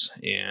thousands.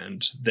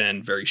 And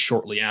then very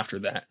shortly after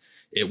that,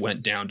 it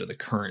went down to the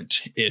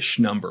current-ish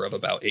number of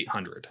about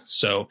 800.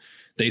 So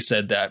they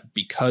said that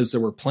because there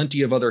were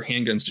plenty of other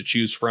handguns to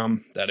choose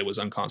from, that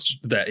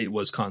it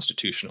was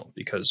constitutional,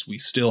 because we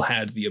still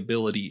had the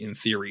ability, in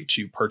theory,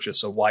 to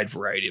purchase a wide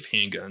variety of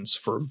handguns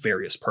for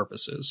various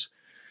purposes.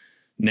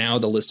 Now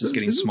the list is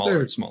getting smaller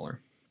and smaller.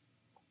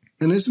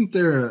 And isn't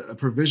there a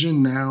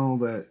provision now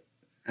that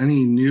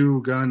any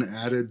new gun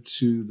added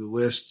to the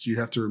list, you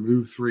have to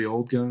remove 3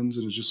 old guns,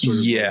 and it's just sort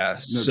of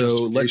so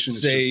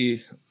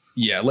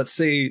let's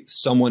say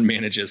someone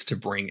manages to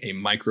bring a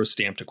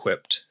microstamped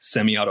equipped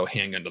semi-auto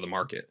handgun to the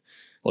market.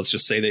 Let's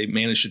just say they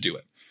manage to do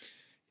it.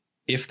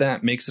 If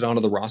that makes it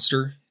onto the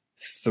roster,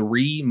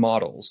 3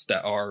 models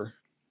that are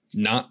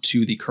not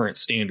to the current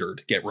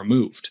standard get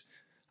removed.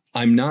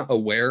 I'm not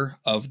aware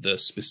of the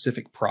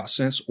specific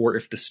process or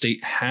if the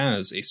state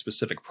has a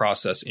specific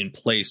process in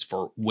place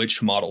for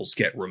which models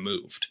get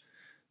removed.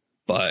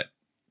 But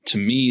to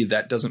me,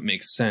 that doesn't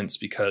make sense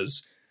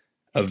because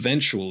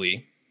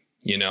eventually,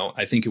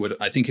 I think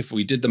if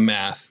we did the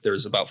math,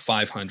 there's about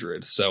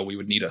 500. So we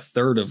would need a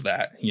third of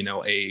that.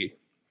 A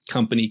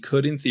company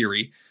could, in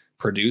theory,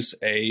 produce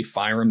a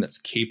firearm that's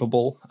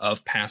capable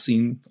of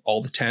passing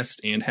all the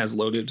tests and has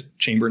loaded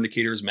chamber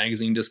indicators,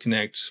 magazine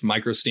disconnect,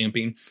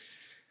 microstamping.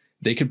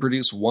 They could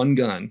produce one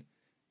gun,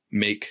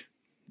 make,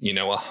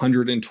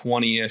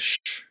 120-ish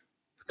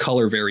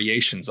color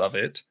variations of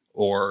it,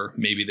 or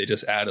maybe they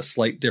just add a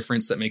slight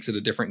difference that makes it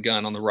a different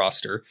gun on the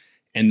roster.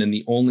 And then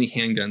the only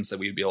handguns that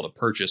we'd be able to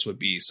purchase would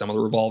be some of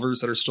the revolvers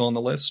that are still on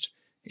the list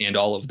and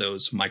all of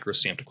those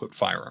microstamped equipped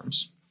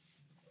firearms.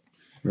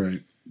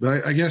 Right.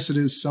 But I guess it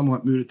is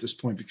somewhat moot at this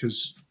point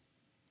because,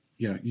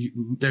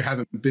 there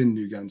haven't been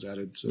new guns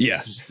added. So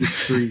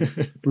this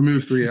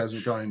remove 3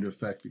 hasn't gone into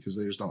effect because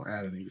they just don't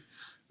add any.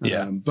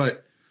 Yeah. And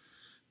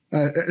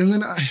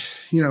then,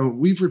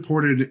 we've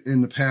reported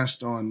in the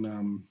past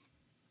on,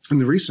 in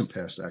the recent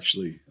past,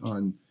 actually,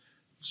 on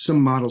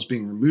some models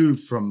being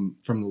removed from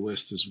the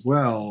list as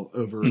well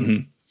over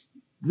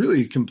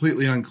really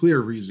completely unclear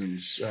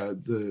reasons.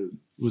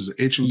 Was it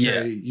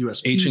H&K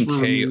USPs H&K, were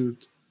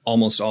removed?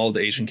 Almost all of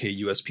the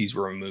H&K USPs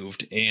were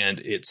removed. And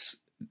it's,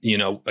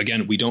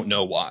 again, we don't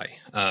know why.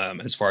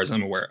 As far as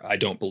I'm aware, I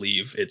don't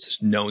believe it's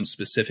known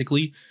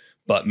specifically,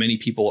 but many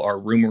people are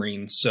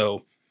rumoring.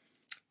 So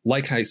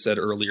like I said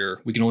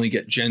earlier, we can only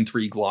get Gen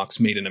 3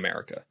 Glocks made in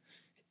America.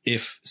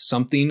 If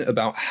something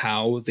about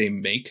how they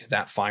make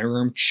that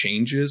firearm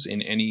changes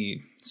in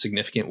any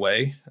significant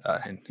way,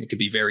 and it could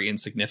be very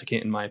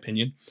insignificant in my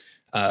opinion,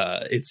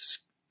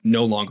 it's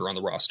no longer on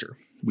the roster.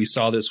 We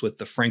saw this with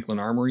the Franklin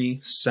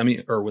Armory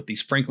with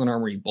these Franklin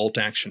Armory bolt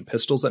action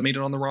pistols that made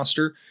it on the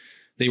roster.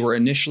 They were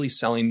initially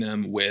selling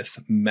them with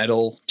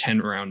metal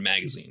 10-round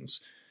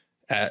magazines.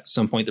 At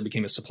some point, there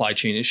became a supply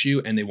chain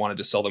issue, and they wanted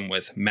to sell them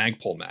with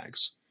Magpul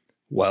mags.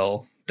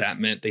 Well, that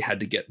meant they had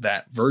to get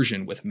that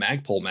version with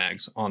Magpul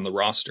mags on the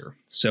roster.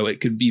 So it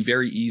could be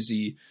very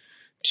easy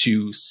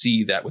to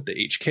see that with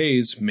the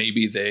HKs,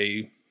 maybe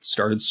they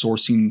started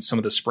sourcing some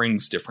of the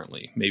springs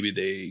differently. Maybe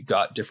they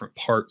got different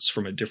parts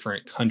from a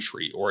different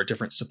country or a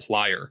different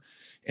supplier,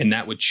 and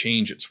that would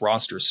change its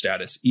roster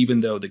status, even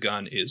though the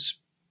gun is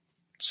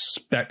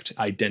spec'd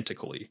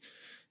identically.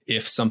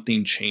 If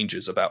something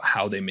changes about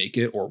how they make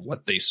it or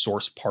what they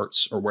source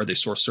parts or where they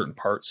source certain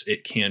parts,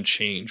 it can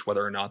change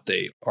whether or not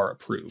they are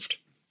approved.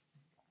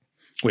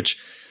 Which,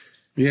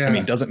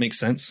 doesn't make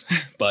sense,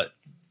 but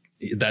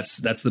that's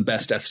the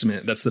best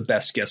estimate. That's the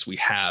best guess we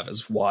have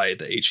as why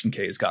the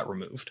H&Ks got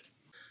removed.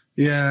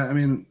 Yeah,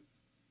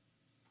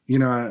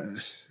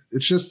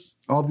 it's just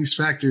all these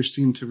factors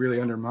seem to really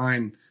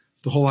undermine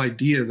the whole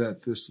idea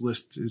that this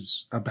list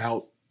is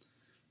about.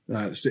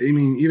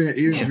 Even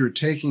if you're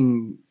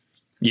taking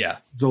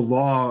the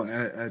law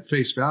at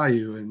face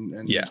value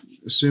and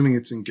assuming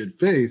it's in good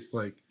faith,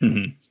 like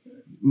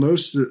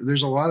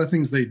there's a lot of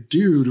things they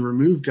do to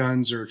remove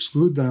guns or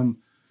exclude them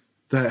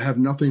that have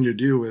nothing to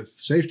do with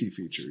safety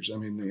features.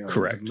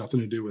 Correct. Have nothing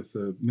to do with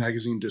the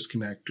magazine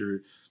disconnect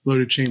or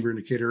loaded chamber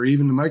indicator or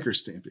even the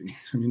microstamping.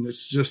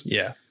 It's just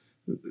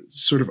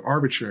sort of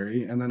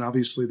arbitrary. And then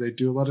obviously they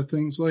do a lot of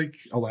things like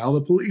allow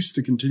the police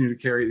to continue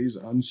to carry these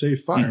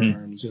unsafe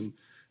firearms. And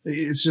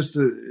it's just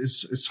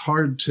it's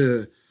hard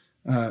to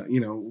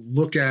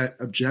look at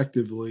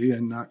objectively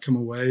and not come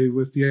away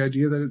with the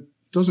idea that it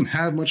doesn't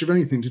have much of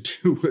anything to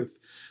do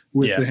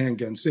with the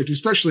handgun safety,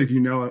 especially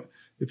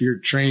if you're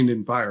trained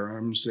in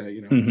firearms.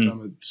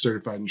 I'm a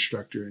certified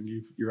instructor, and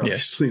you're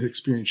obviously an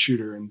experienced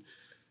shooter, and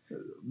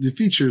the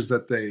features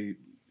that they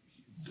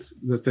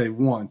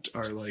want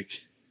are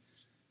like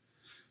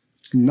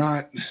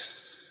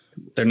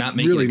they're not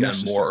making really the gun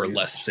more or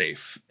less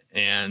safe,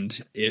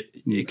 and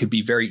it could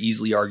be very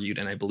easily argued.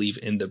 And I believe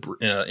in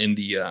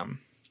the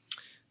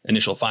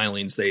initial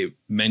filings, they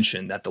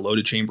mentioned that the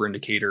loaded chamber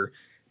indicator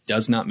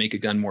does not make a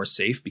gun more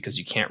safe because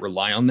you can't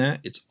rely on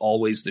that. It's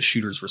always the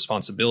shooter's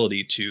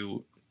responsibility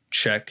to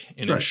check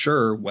and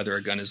ensure whether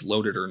a gun is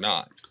loaded or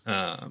not.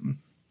 And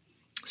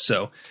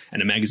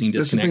a magazine disconnect.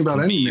 That's the thing about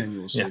any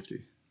manual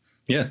safety.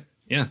 Yeah.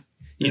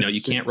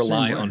 You can't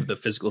rely on the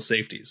physical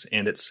safeties,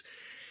 and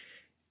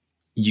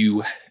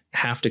you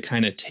have to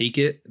kind of take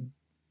it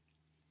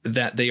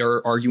that they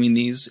are arguing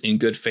these in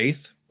good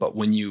faith. But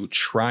when you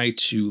try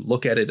to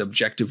look at it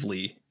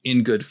objectively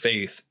in good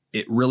faith,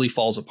 it really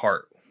falls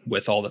apart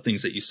with all the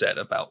things that you said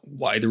about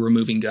why they're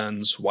removing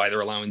guns, why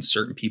they're allowing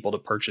certain people to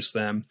purchase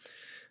them.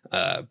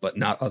 but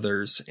not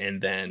others.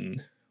 And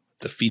then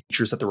the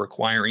features that they're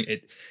requiring,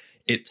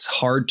 it's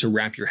hard to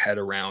wrap your head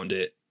around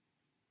it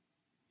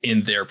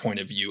in their point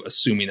of view,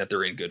 assuming that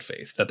they're in good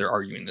faith, that they're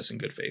arguing this in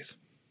good faith.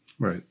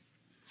 Right.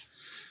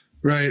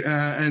 Right.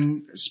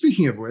 And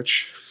speaking of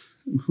which,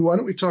 why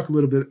don't we talk a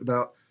little bit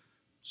about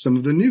some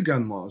of the new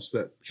gun laws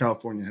that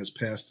California has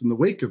passed in the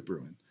wake of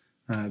Bruen?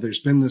 There's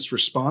been this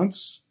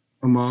response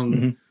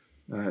among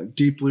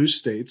deep blue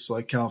states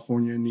like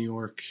California, New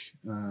York,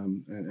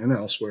 and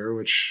elsewhere,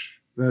 which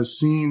has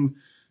seen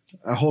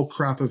a whole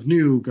crop of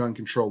new gun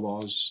control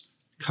laws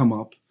come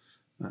up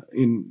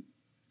in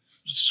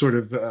sort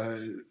of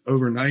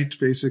overnight,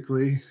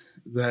 basically,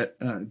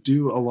 that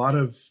do a lot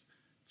of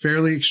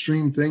fairly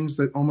extreme things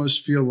that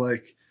almost feel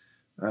like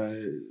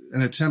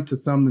an attempt to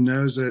thumb the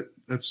nose at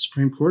the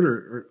Supreme Court,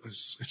 or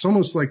it's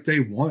almost like they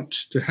want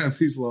to have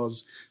these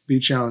laws be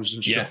challenged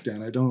and struck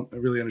down. I don't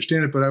really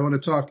understand it, but I want to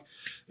talk.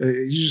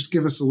 You just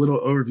give us a little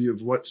overview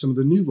of what some of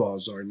the new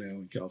laws are now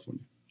in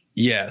California.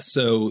 Yeah,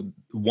 so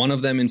one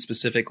of them in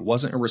specific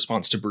wasn't a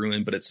response to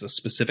Bruen, but it's a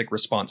specific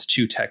response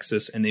to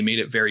Texas, and they made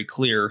it very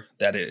clear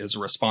that it is a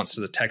response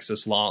to the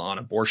Texas law on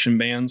abortion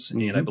bans.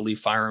 And I believe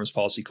Firearms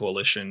Policy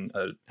Coalition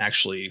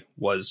actually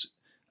was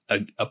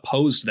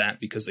opposed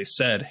that because they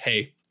said,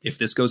 hey, if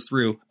this goes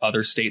through,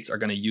 other states are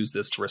going to use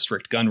this to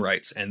restrict gun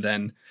rights. And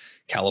then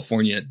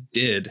California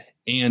did.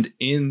 And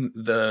in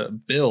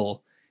the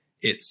bill,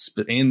 it's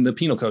in the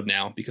penal code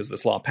now, because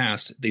this law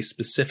passed, they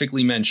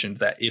specifically mentioned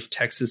that if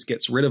Texas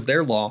gets rid of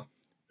their law,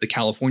 the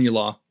California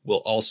law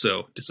will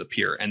also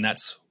disappear. And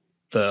that's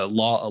the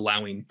law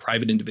allowing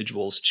private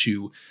individuals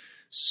to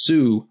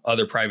sue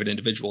other private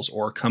individuals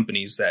or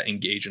companies that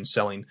engage in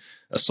selling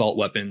assault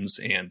weapons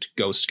and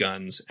ghost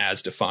guns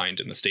as defined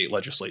in the state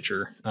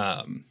legislature.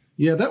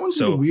 Yeah, that one's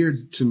a little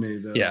weird to me,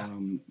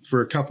 though,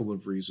 for a couple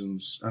of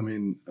reasons. I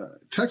mean,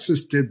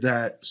 Texas did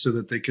that so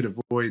that they could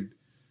avoid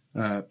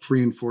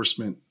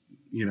pre-enforcement,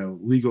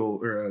 legal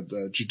or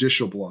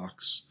judicial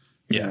blocks.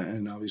 Yeah.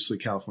 And obviously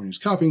California's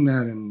copying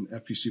that, and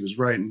FPC was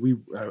right.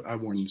 And I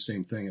warned the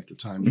same thing at the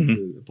time that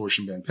the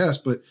abortion ban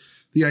passed. But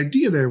the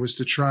idea there was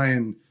to try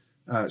and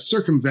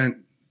circumvent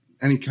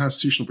any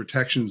constitutional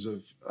protections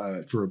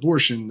for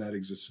abortion that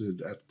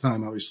existed at the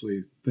time.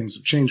 Obviously, things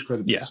have changed quite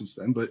a bit since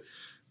then. But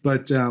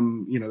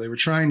they were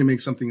trying to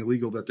make something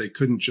illegal that they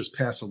couldn't just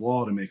pass a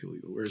law to make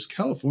illegal. Whereas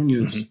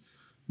California's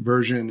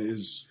version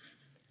is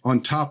on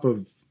top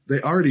of,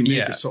 they already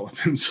make assault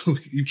weapons.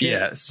 You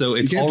can't, so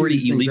it's already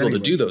illegal to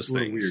do those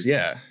things.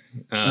 Yeah.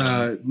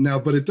 Now,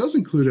 but it does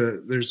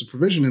include there's a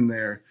provision in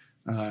there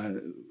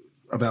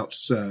about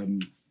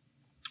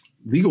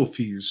legal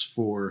fees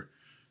for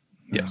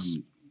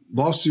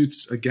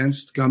lawsuits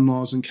against gun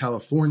laws in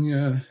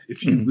California.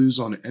 If you lose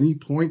on any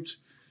point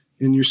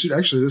in your suit,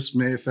 actually, this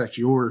may affect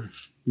your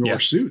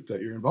suit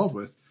that you're involved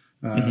with.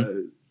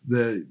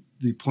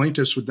 The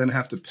plaintiffs would then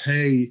have to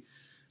pay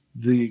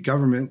the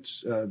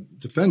government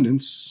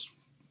defendants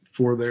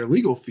for their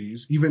legal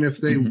fees, even if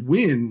they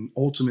win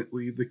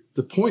ultimately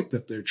the point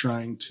that they're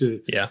trying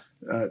to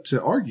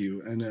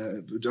argue.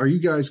 And are you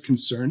guys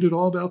concerned at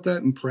all about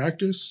that in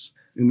practice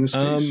in this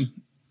case?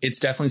 It's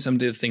definitely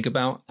something to think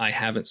about. I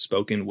haven't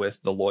spoken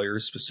with the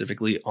lawyers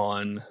specifically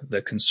on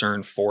the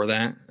concern for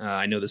that.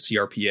 I know the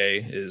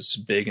CRPA is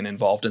big and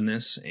involved in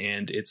this,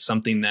 and it's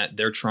something that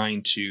they're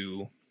trying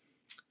to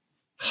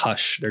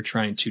hush. They're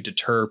trying to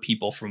deter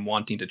people from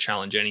wanting to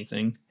challenge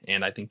anything.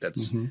 And I think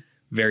that's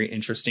very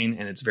interesting,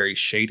 and it's very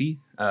shady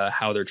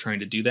how they're trying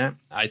to do that.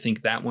 I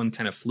think that one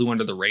kind of flew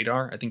under the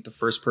radar. I think the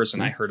first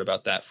person I heard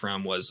about that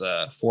from was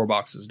Four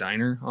Boxes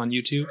Diner on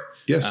YouTube.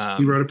 Yes,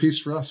 he wrote a piece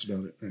for us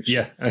about it. Actually.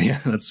 Yeah,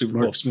 that's super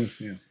Mark cool. Smith,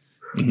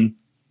 I mean,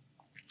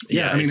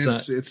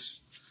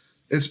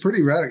 it's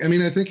pretty radical. I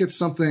mean, I think it's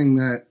something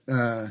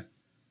that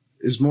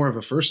is more of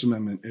a First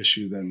Amendment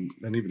issue than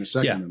even a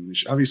Second Amendment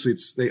issue. Obviously,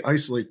 they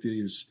isolate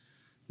these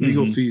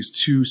legal fees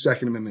to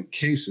Second Amendment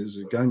cases,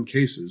 or gun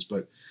cases,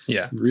 but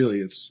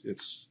really,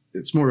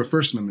 it's more of a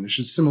First Amendment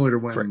issue. It's similar to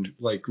when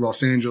like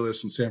Los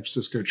Angeles and San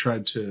Francisco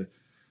tried to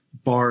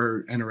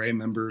bar NRA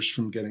members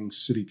from getting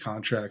city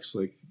contracts.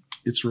 Like,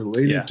 it's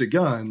related to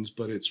guns,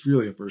 but it's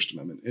really a First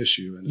Amendment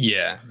issue.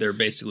 And they're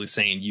basically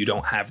saying you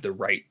don't have the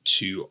right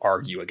to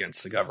argue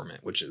against the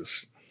government, which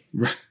is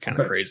kind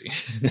of crazy.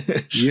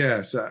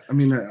 Yes. I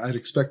mean, I'd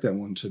expect that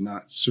one to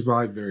not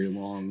survive very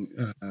long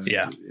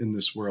in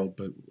this world,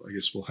 but I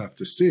guess we'll have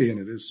to see. And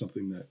it is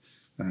something that,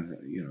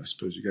 I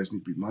suppose you guys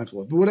need to be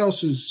mindful of. But what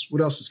else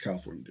is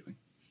California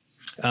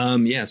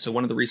doing? So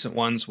one of the recent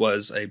ones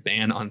was a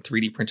ban on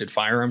 3D printed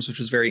firearms, which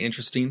was very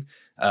interesting.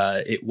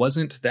 It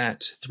wasn't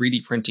that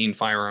 3D printing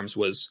firearms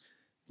was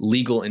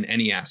legal in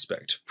any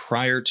aspect.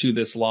 Prior to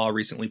this law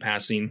recently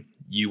passing,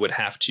 you would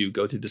have to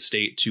go through the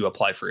state to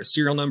apply for a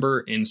serial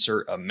number,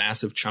 insert a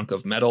massive chunk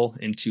of metal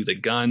into the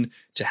gun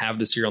to have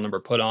the serial number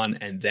put on,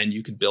 and then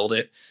you could build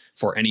it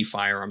for any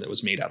firearm that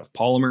was made out of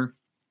polymer.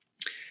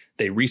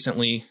 They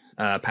recently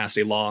passed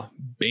a law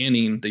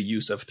banning the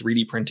use of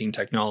 3D printing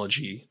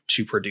technology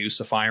to produce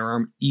a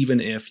firearm,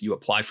 even if you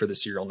apply for the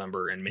serial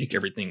number and make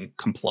everything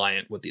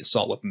compliant with the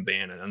assault weapon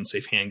ban and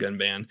unsafe handgun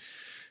ban.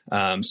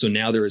 So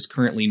now there is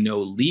currently no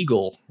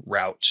legal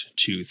route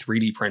to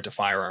 3D print a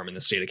firearm in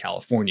the state of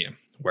California,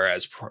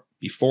 whereas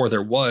before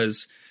there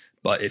was,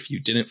 but if you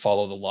didn't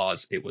follow the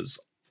laws, it was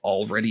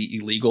already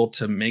illegal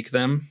to make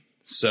them.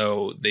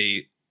 So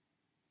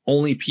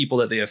only people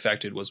that they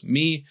affected was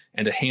me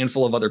and a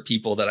handful of other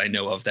people that I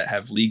know of that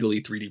have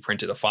legally 3D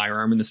printed a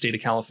firearm in the state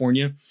of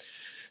California.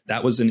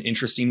 That was an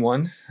interesting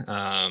one.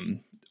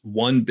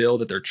 One bill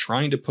that they're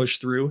trying to push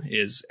through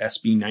is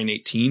SB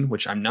 918,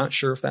 which I'm not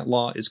sure if that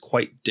law is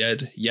quite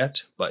dead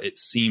yet, but it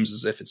seems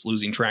as if it's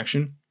losing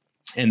traction.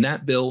 And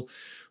that bill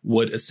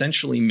would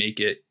essentially make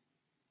it,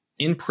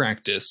 in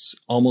practice,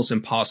 almost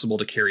impossible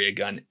to carry a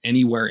gun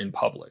anywhere in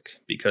public,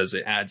 because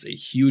it adds a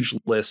huge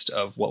list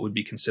of what would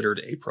be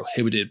considered a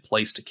prohibited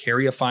place to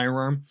carry a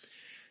firearm.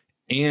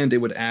 And it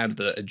would add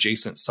the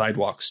adjacent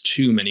sidewalks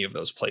to many of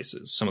those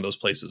places. Some of those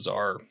places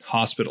are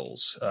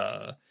hospitals,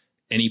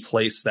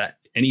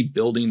 any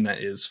building that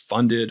is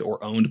funded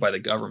or owned by the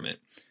government,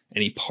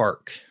 any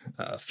park,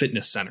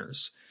 fitness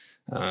centers,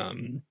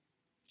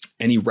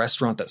 any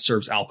restaurant that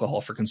serves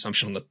alcohol for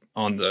consumption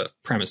on the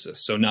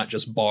premises. So not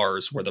just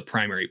bars where the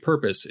primary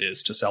purpose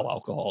is to sell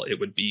alcohol. It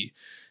would be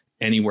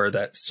anywhere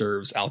that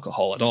serves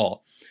alcohol at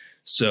all.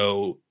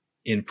 So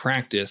in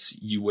practice,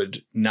 you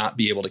would not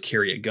be able to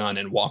carry a gun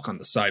and walk on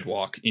the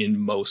sidewalk in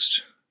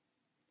most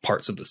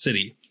parts of the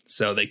city.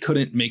 So they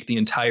couldn't make the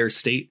entire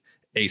state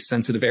a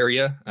sensitive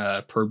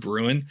area per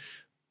Bruen,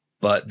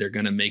 but they're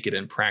going to make it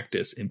in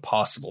practice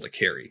impossible to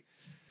carry.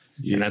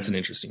 Yeah. And that's an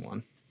interesting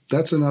one.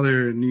 That's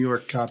another New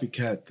York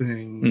copycat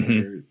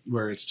thing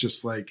where it's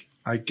just like,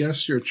 I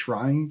guess you're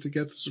trying to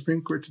get the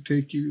Supreme Court to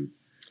take you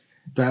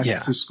back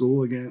to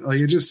school again. Like,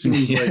 it just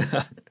seems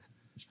like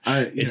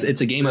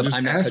it's a game of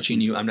I'm not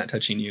touching you. I'm not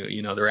touching you.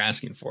 You know, they're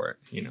asking for it,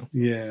 you know?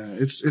 Yeah.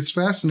 It's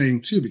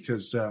fascinating too,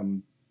 because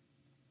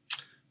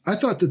I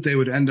thought that they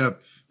would end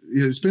up,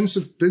 it's been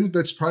a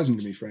bit surprising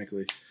to me,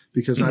 frankly,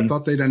 because I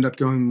thought they'd end up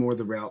going more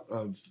the route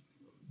of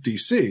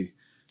DC.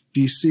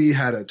 DC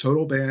had a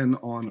total ban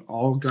on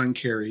all gun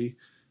carry.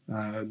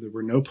 There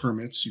were no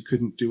permits. You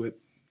couldn't do it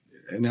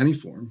in any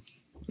form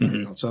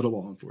outside of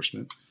law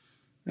enforcement.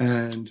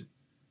 And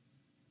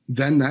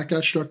then that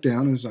got struck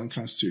down as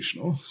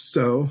unconstitutional.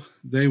 So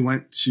they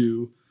went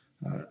to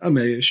a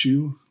May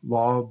issue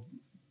law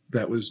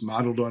that was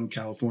modeled on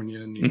California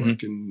and New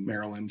York and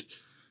Maryland.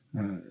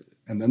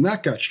 And then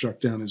that got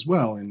struck down as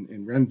well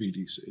in Ren v.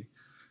 DC.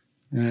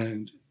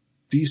 And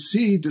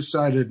DC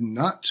decided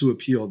not to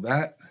appeal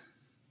that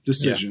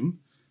decision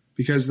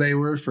because they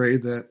were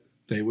afraid that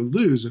they would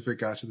lose if it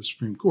got to the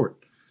Supreme Court.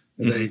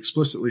 And they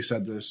explicitly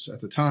said this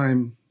at the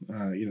time.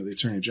 The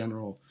Attorney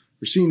General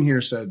Racine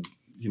here said,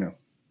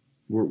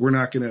 we're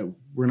not going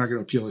to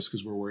appeal this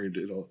because we're worried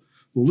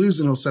we'll lose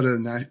and it'll set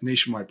a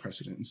nationwide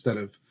precedent instead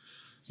of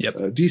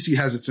DC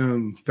has its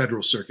own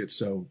federal circuit.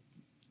 So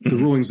the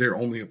rulings there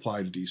only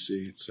apply to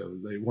DC. So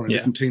they wanted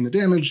to contain the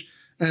damage,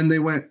 and they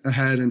went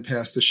ahead and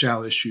passed the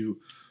shall issue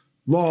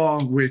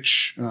law,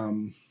 which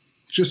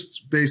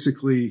just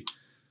basically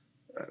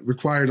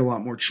required a lot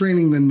more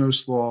training than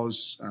most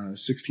laws,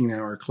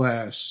 16-hour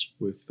class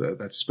with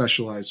that's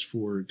specialized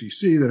for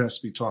DC that has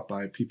to be taught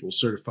by people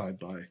certified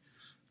by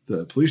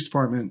the police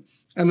department.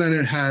 And then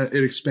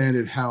it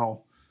expanded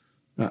how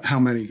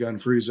many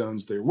gun-free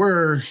zones there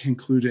were,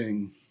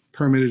 including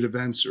permitted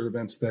events or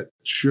events that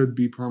should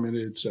be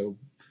permitted. So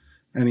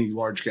any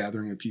large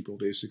gathering of people,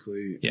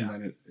 basically. Yeah. And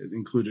then it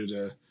included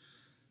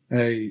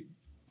a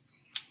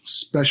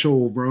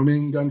special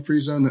roaming gun-free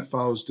zone that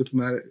follows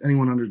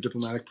anyone under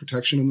diplomatic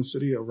protection in the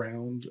city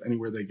around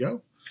anywhere they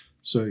go.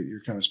 So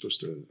you're kind of supposed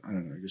to,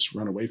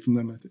 run away from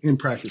them. In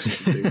practice,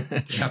 they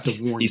have to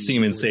warn you. You see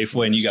them in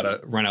Safeway and you got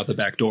to run out the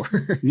back door.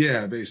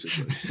 Yeah,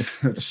 basically.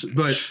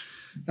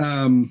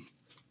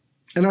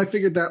 And I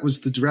figured that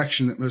was the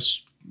direction that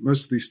most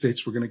of these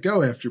states were going to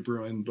go after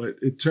Bruen, but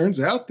it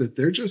turns out that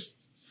they're just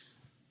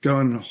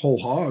going whole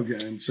hog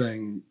and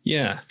saying,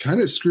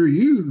 kind of screw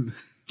you,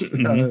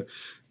 the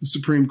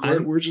Supreme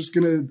Court. We're just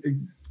going to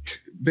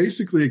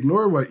basically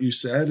ignore what you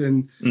said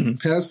and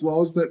pass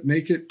laws that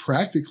make it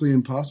practically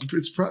impossible.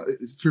 It's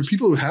for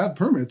people who have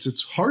permits,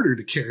 it's harder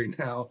to carry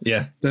now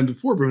than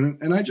before Bruen.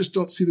 And I just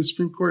don't see the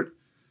Supreme Court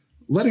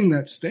letting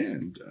that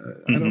stand.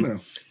 I don't know.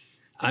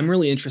 I'm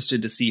really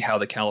interested to see how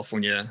the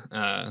California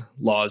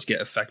laws get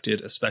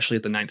affected, especially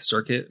at the Ninth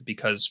Circuit,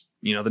 because,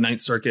 the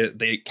Ninth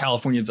Circuit,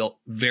 California felt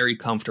very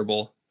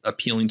comfortable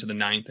appealing to the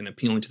Ninth and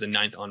appealing to the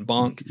Ninth en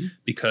banc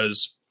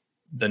because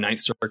the Ninth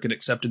Circuit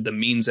accepted the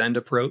means end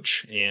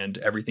approach, and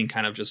everything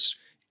kind of just,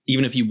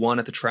 even if you won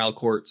at the trial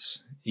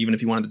courts, even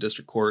if you won at the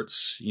district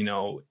courts,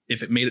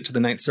 if it made it to the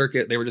Ninth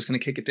Circuit, they were just going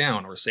to kick it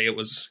down or say it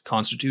was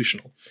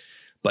constitutional.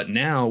 But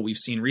now we've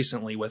seen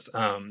recently with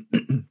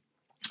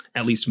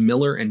at least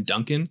Miller and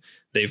Duncan,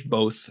 they've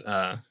both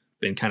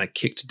been kind of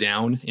kicked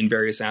down in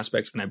various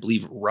aspects. And I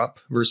believe Rupp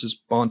versus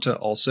Bonta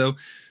also.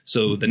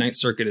 So the Ninth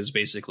Circuit is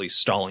basically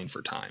stalling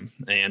for time.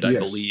 And I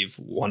believe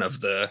one of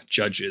the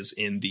judges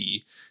in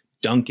the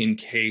Duncan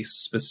case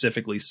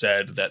specifically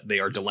said that they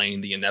are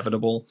delaying the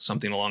inevitable,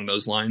 something along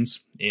those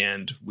lines.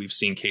 And we've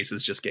seen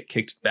cases just get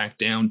kicked back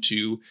down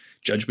to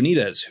Judge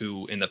Benitez,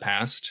 who in the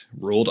past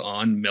ruled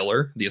on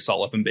Miller, the assault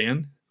weapon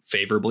ban,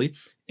 favorably,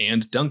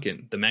 and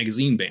Duncan, the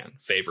magazine ban,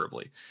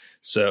 favorably.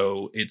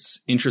 So it's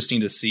interesting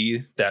to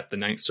see that the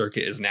Ninth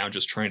Circuit is now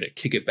just trying to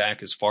kick it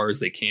back as far as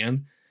they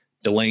can,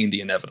 delaying the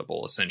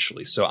inevitable,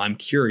 essentially. So I'm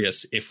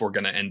curious if we're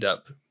going to end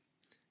up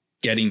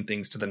getting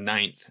things to the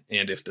Ninth,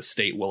 and if the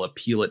state will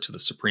appeal it to the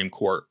Supreme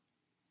Court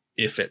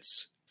if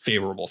it's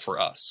favorable for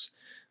us.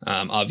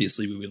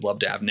 Obviously, we would love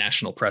to have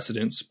national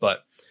precedents,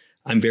 but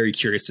I'm very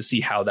curious to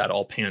see how that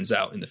all pans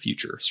out in the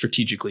future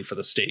strategically for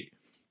the state.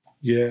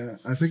 Yeah,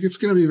 I think it's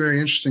going to be very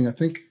interesting.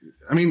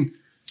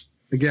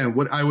 Again,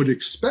 what I would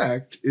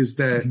expect is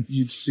that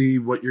you'd see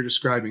what you're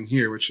describing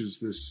here, which is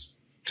this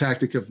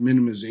tactic of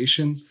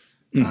minimization,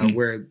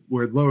 where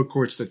lower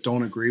courts that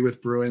don't agree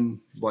with Bruen,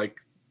 like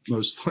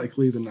most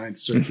likely the Ninth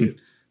Circuit,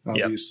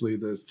 obviously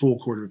the full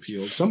Court of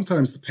Appeals.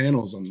 Sometimes the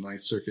panels on the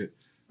Ninth Circuit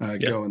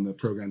go in the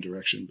pro-gun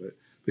direction. But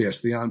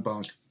yes, the en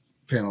banc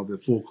panel, the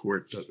full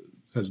court,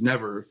 has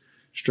never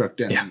struck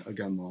down a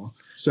gun law.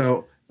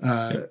 So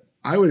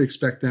I would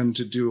expect them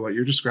to do what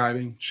you're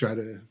describing, try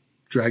to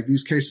drag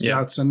these cases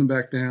out, send them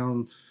back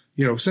down.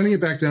 Sending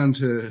it back down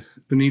to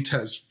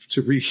Benitez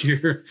to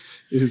rehear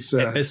is...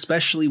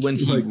 especially when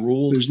he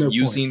ruled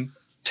using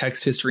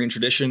text, history, and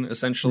tradition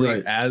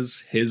essentially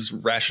as his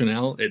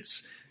rationale.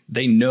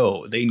 They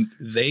know,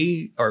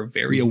 they are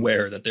very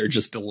aware that they're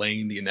just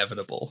delaying the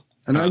inevitable.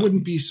 And I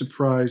wouldn't be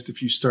surprised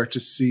if you start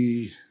to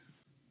see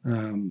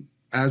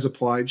as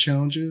applied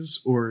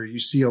challenges, or you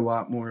see a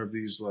lot more of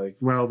these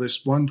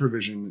this one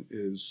provision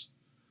is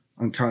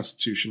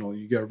unconstitutional.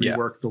 You got to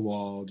rework the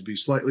law to be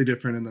slightly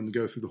different and then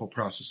go through the whole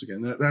process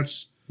again.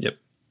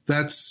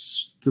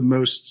 That's the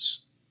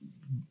most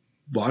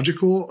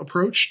logical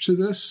approach to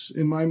this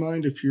in my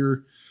mind, if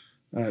you're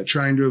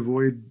trying to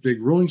avoid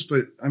big rulings.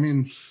 But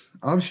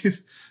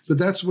obviously, but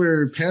that's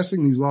where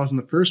passing these laws in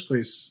the first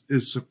place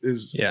is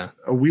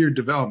a weird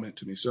development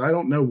to me. So I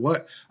don't know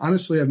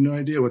honestly, I have no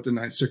idea what the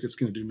Ninth Circuit's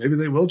going to do. Maybe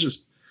they will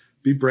just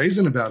be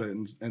brazen about it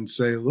and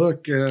say,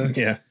 look,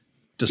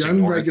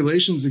 gun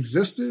regulations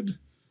existed.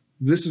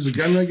 This is a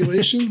gun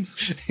regulation.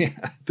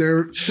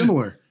 They're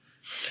similar.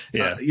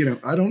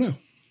 I don't know.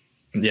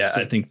 Yeah,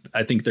 I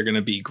think they're going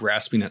to be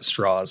grasping at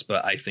straws,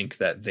 but I think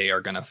that they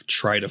are going to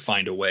try to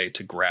find a way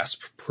to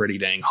grasp pretty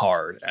dang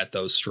hard at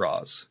those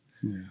straws.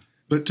 Yeah.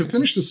 But to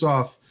finish this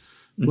off,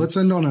 let's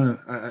end on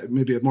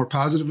maybe a more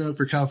positive note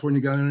for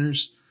California gun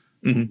owners.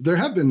 There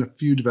have been a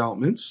few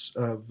developments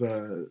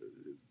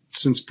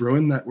since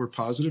Bruen that were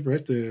positive,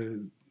 right?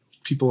 The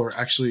people are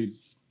actually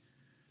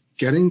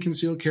getting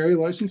concealed carry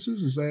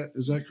licenses. Is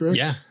that correct?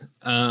 Yeah.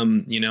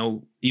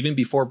 Even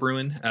before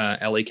Bruen,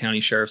 LA County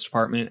Sheriff's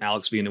Department,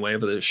 Alex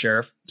Villanueva, the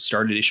sheriff,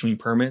 started issuing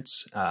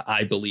permits,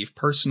 I believe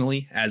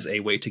personally, as a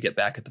way to get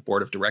back at the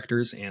board of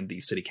directors and the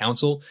city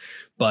council.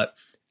 But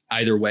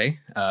either way,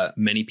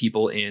 many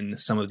people in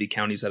some of the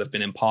counties that have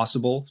been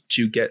impossible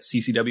to get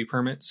CCW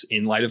permits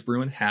in light of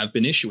Bruen have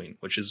been issuing,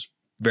 which is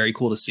very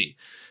cool to see.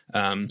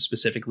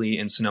 Specifically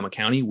in Sonoma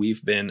County,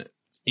 we've been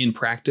in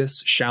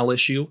practice shall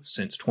issue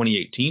since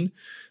 2018.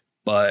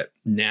 But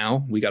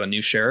now we got a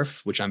new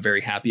sheriff, which I'm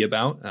very happy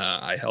about.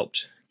 I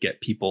helped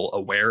get people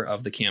aware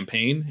of the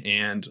campaign,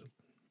 and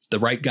the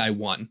right guy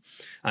won.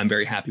 I'm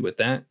very happy with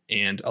that.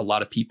 And a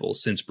lot of people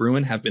since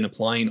Bruen have been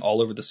applying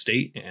all over the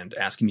state and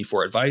asking me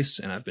for advice.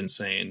 And I've been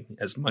saying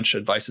as much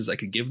advice as I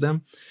could give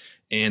them.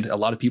 And a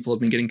lot of people have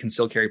been getting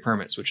concealed carry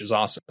permits, which is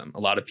awesome. A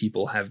lot of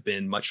people have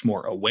been much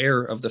more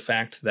aware of the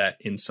fact that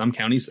in some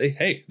counties,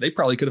 they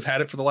probably could have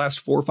had it for the last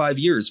 4 or 5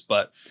 years,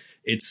 but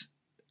it's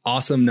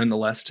awesome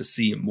nonetheless to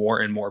see more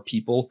and more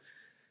people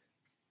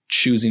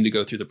choosing to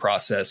go through the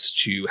process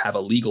to have a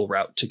legal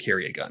route to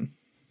carry a gun.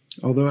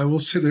 Although I will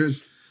say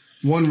there's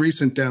one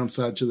recent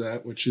downside to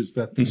that, which is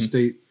that the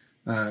state,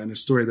 in a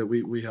story that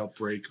we helped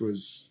break,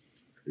 was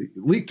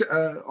leaked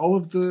all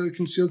of the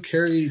concealed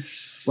carry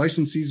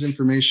licensees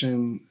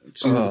information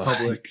to the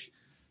public.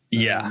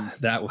 Yeah,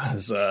 that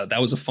was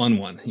a fun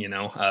one,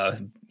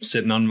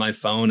 sitting on my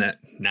phone at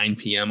 9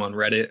 p.m. on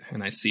Reddit,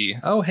 and I see,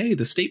 oh, hey,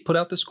 the state put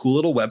out this cool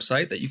little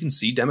website that you can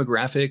see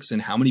demographics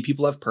and how many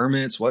people have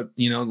permits, what,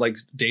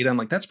 data. I'm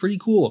like, that's pretty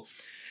cool.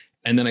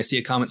 And then I see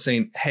a comment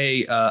saying,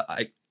 hey,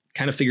 I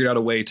kind of figured out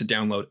a way to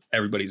download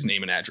everybody's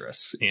name and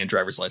address and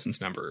driver's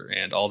license number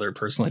and all their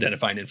personal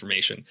identifying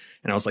information.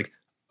 And I was like,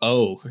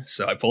 oh,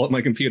 so I pull up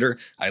my computer,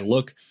 I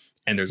look,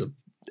 and there's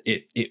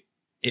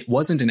it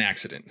wasn't an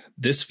accident.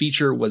 This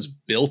feature was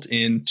built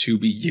in to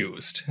be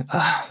used.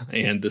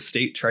 And the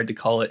state tried to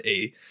call it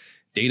a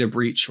data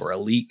breach or a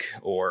leak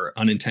or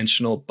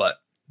unintentional, but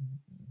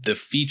the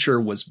feature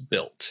was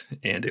built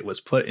and it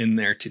was put in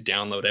there to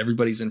download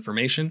everybody's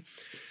information.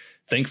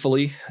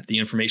 Thankfully, the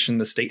information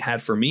the state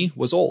had for me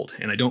was old,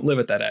 and I don't live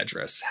at that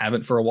address.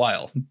 Haven't for a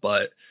while,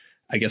 but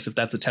I guess if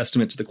that's a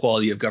testament to the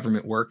quality of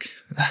government work,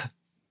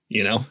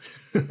 you know?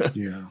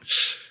 Yeah.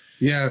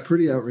 Yeah.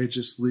 Pretty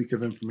outrageous leak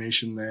of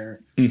information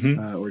there,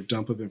 or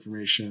dump of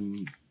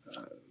information.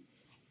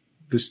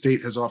 The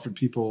state has offered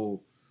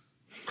people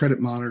credit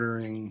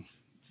monitoring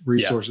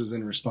resources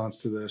in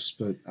response to this,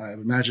 but I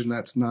imagine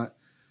that's not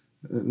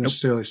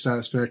necessarily a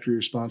satisfactory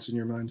response in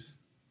your mind.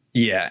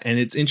 Yeah. And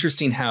it's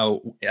interesting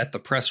how at the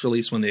press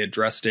release, when they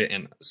addressed it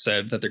and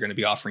said that they're going to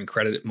be offering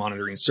credit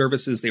monitoring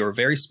services, they were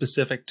very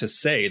specific to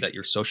say that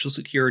your social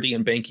security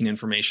and banking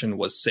information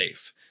was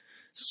safe.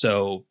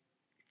 So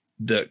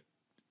the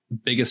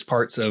biggest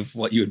parts of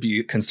what you would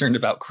be concerned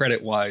about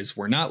credit wise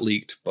were not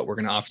leaked, but we're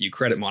going to offer you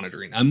credit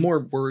monitoring. I'm more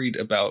worried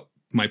about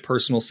my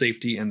personal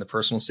safety and the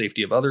personal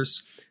safety of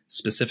others,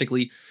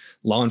 specifically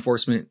law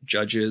enforcement,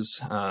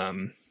 judges,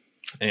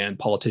 and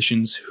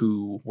politicians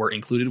who were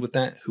included with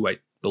that, who I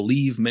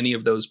believe many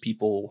of those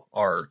people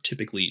are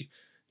typically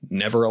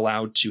never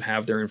allowed to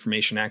have their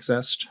information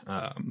accessed,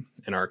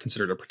 and are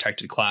considered a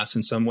protected class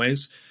in some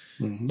ways.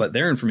 But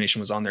their information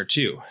was on there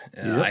too.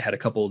 I had a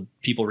couple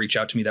people reach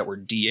out to me that were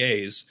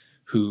DAs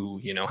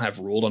who, you know, have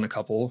ruled on a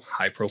couple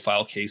high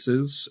profile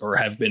cases or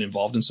have been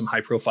involved in some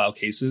high profile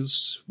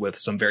cases with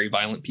some very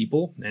violent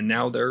people. And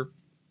now their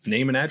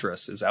name and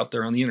address is out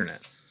there on the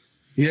internet.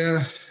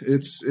 Yeah,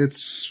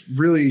 it's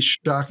really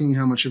shocking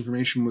how much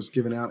information was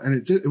given out.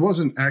 And it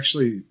wasn't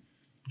actually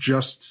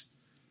just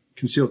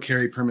concealed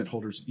carry permit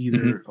holders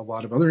either. A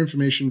lot of other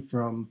information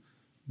from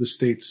the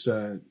state's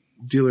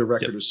dealer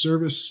record of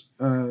service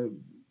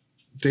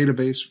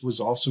database was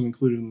also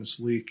included in this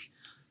leak.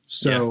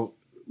 So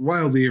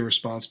wildly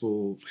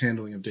irresponsible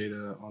handling of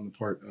data on the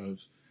part of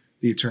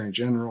the Attorney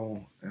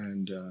General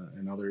and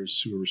others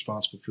who were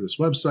responsible for this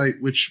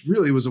website, which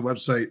really was a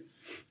website.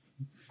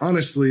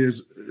 Honestly,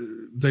 is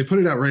they put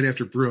it out right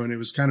after Bruen. It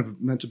was kind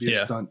of meant to be a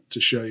stunt to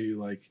show you,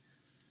 like,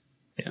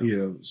 you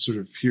know, sort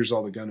of here's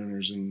all the gun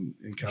owners in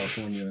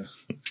California.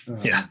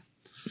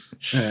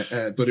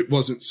 But it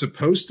wasn't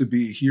supposed to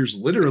be here's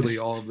literally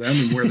all of them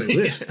and where they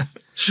live,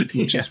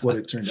 which is what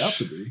it turned out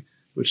to be,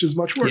 which is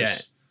much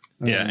worse.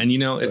 And you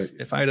know,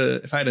 if I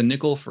had a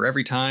nickel for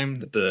every time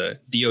that the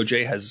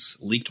DOJ has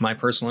leaked my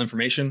personal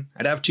information,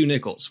 I'd have 2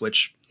 nickels,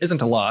 which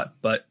isn't a lot,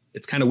 but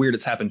it's kind of weird.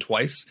 It's happened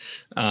twice.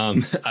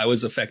 I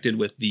was affected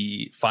with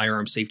the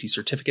firearm safety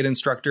certificate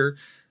instructor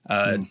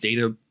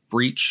data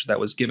breach that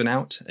was given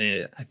out,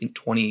 I think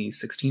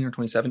 2016 or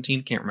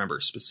 2017. Can't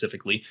remember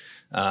specifically.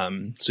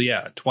 So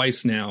yeah,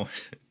 twice now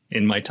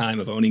in my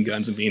time of owning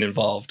guns and being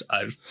involved,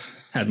 I've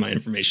had my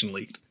information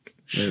leaked.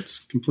 It's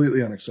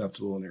completely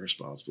unacceptable and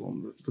irresponsible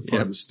on the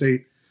part of the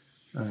state.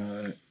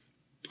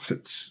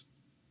 But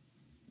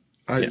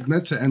I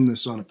meant to end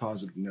this on a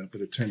positive note,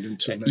 but it turned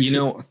into a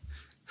negative one.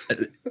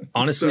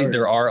 Honestly,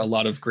 there are a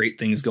lot of great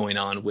things going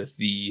on with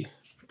the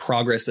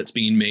progress that's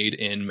being made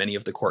in many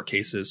of the court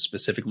cases,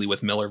 specifically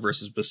with Miller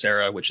versus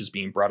Becerra, which is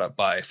being brought up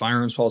by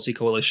Firearms Policy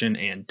Coalition,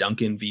 and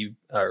Duncan v.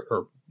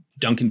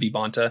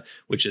 Bonta,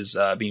 which is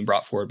being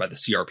brought forward by the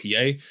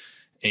CRPA.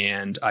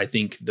 And I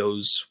think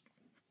those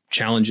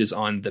challenges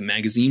on the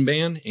magazine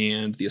ban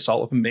and the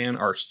assault weapon ban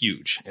are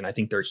huge. And I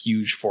think they're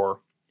huge for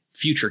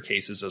future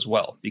cases as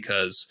well,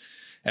 because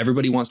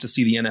everybody wants to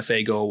see the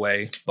NFA go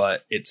away,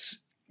 but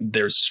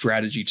there's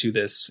strategy to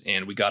this,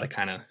 and we got to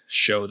kind of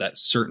show that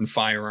certain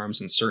firearms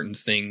and certain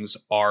things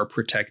are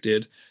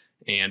protected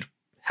and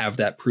have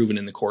that proven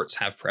in the courts,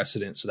 have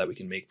precedent, so that we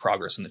can make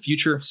progress in the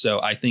future.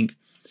 So I think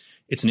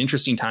it's an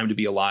interesting time to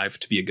be alive,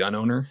 to be a gun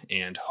owner,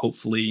 and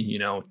hopefully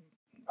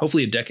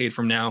a decade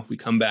from now, we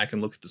come back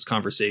and look at this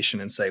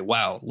conversation and say,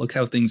 wow, look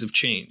how things have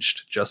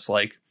changed. Just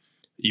like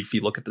if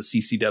you look at the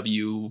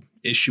CCW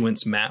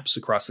issuance maps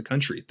across the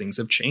country, things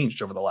have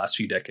changed over the last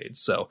few decades.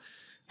 So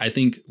I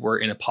think we're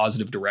in a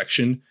positive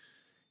direction,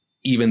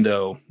 even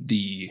though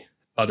the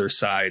other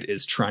side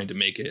is trying to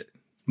make it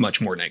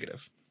much more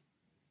negative.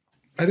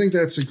 I think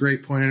that's a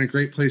great point and a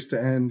great place to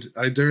end.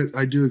 I do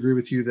agree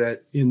with you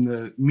that in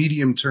the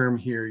medium term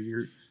here,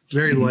 you're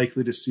very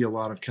likely to see a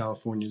lot of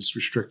California's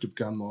restrictive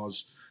gun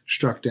laws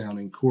struck down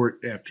in court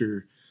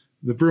after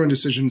the Bruen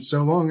decision,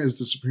 so long as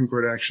the Supreme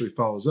Court actually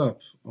follows up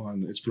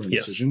on its Bruen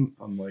decision,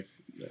 unlike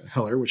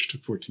Heller, which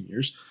took 14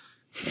 years.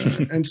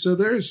 And so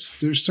there's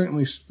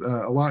certainly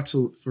a lot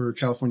for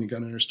California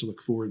gun owners to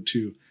look forward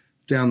to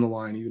down the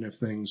line, even if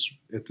things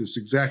at this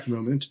exact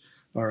moment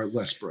are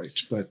less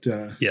bright. But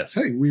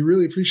hey, we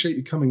really appreciate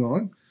you coming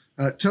on.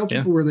 Tell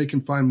people where they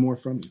can find more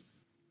from you.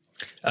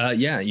 My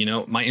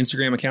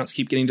Instagram accounts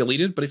keep getting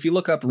deleted, but if you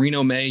look up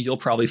Reno May, you'll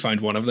probably find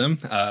one of them.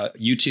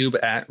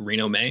 YouTube at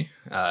Reno May,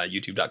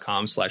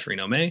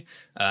 youtube.com/Reno May.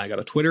 I got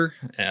a Twitter,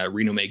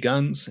 Reno May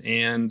Guns,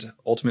 and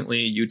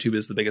ultimately YouTube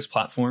is the biggest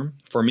platform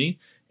for me.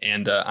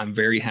 And I'm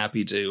very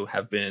happy to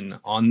have been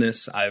on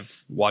this.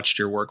 I've watched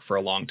your work for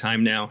a long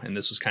time now, and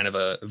this was kind of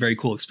a very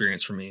cool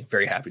experience for me.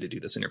 Very happy to do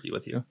this interview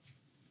with you.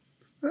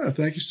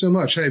 Thank you so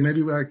much. Hey,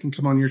 maybe I can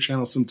come on your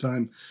channel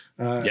sometime.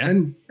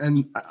 And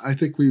I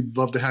think we'd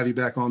love to have you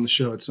back on the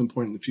show at some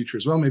point in the future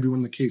as well. Maybe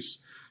when the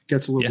case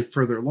gets a little bit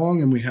further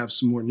along and we have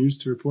some more news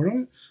to report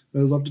on it,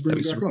 I'd love to bring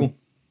you back on. Cool.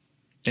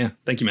 Yeah.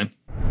 Thank you, man.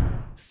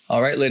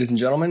 All right, ladies and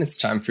gentlemen, it's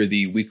time for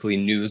the weekly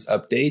news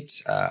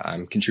update.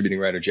 I'm contributing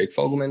writer Jake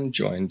Fogelman,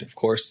 joined, of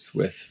course,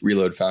 with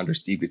Reload founder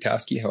Steve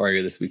Gutowski. How are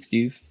you this week,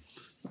 Steve?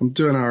 I'm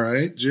doing all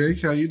right.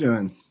 Jake, how you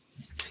doing?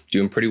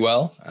 Doing pretty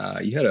well.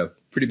 You had a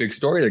pretty big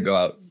story to go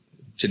out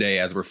today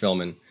as we're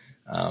filming.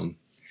 I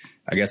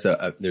guess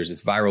there's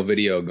this viral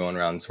video going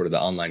around sort of the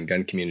online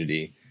gun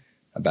community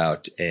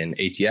about an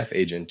ATF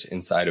agent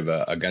inside of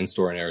a gun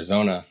store in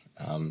Arizona.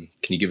 Can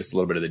you give us a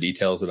little bit of the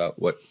details about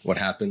what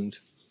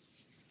happened?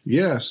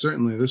 Yeah,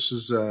 certainly. This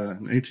is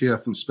an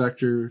ATF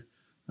inspector,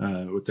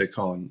 what they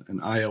call an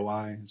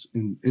IOI,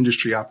 an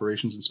industry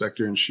operations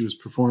inspector, and she was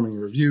performing a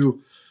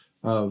review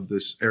of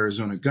this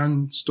Arizona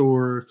gun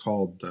store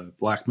called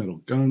Black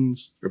Metal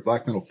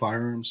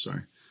Firearms.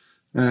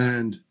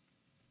 And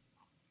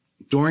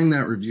during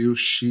that review,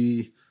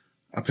 she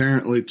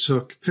apparently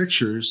took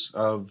pictures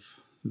of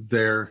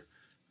their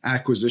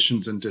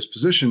acquisitions and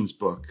dispositions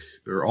book,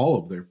 or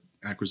all of their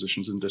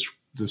acquisitions and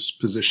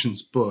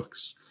dispositions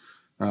books,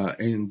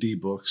 A&D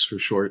books for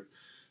short,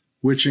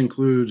 which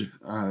include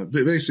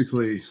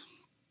basically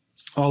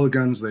all the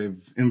guns they've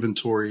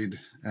inventoried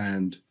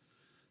and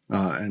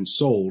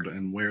sold,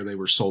 and where they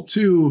were sold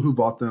to, who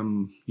bought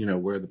them,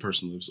 where the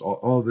person lives,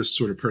 all this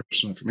sort of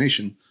personal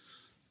information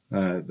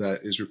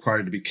that is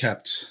required to be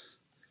kept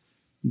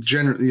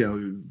generally,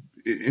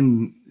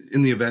 in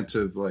the event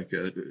of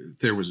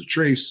there was a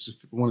trace.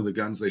 If one of the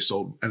guns they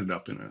sold ended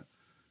up in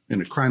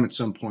a crime at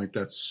some point,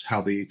 that's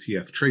how the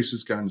ATF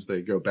traces guns.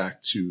 They go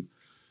back to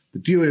the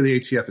dealer. The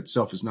ATF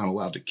itself is not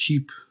allowed to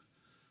keep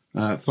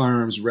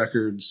firearms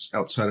records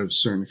outside of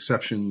certain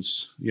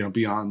exceptions,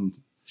 beyond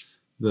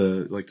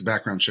the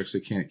background checks.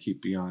 They can't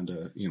keep beyond,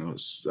 I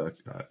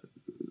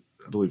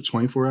believe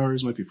 24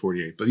 hours, might be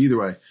 48. But either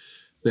way,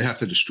 they have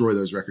to destroy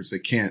those records. They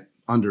can't,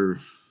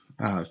 under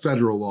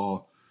federal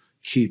law,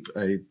 keep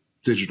a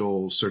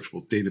digital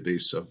searchable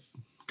database of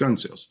gun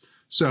sales.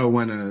 So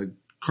when a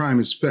gun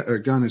is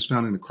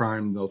found in a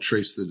crime, they'll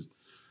trace the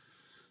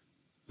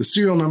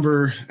serial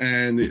number,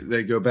 and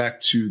they go back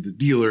to the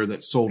dealer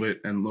that sold it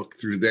and look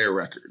through their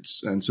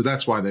records. And so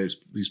that's why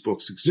these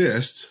books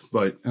exist.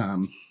 But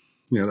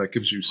that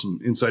gives you some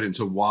insight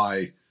into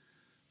why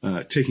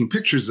taking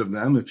pictures of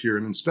them, if you're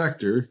an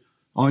inspector,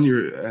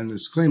 and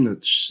it's claimed that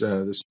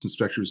this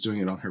inspector is doing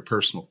it on her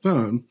personal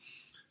phone,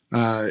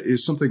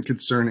 is something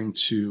concerning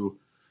to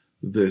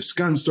this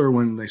gun store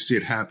when they see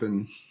it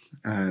happen,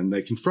 and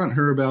they confront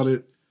her about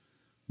it.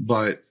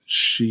 But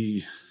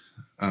she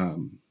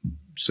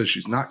says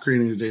she's not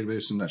creating a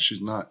database, and that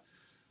she's not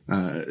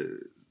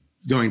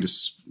going to,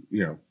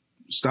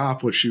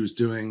 stop what she was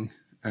doing.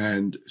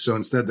 And so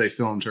instead they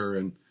filmed her,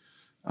 and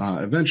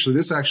eventually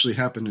this actually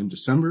happened in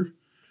December.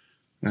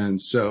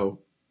 And so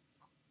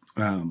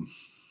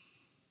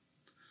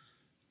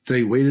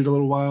they waited a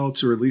little while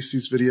to release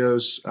these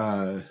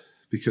videos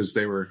because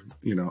they were,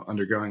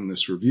 undergoing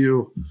this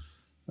review.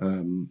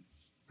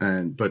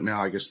 But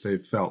now I guess they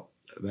felt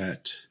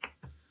that,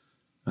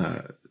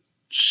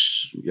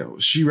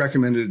 she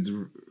recommended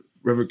the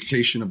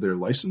revocation of their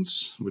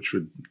license, which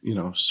would,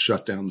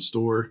 shut down the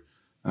store.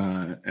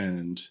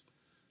 And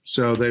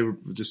so they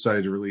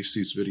decided to release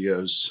these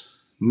videos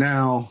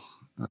now.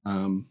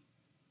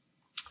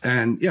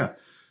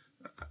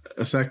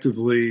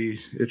 Effectively,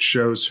 it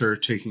shows her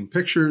taking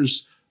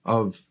pictures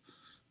of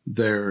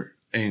their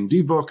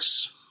A&D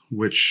books,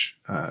 which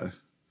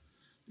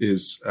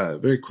is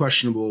very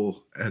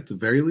questionable at the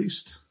very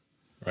least.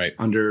 Right.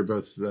 Under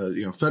both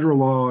the federal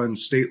law and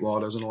state law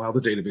doesn't allow the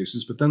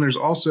databases. But then there's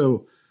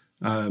also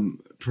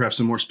perhaps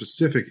a more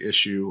specific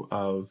issue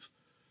of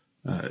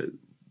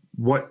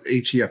what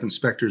ATF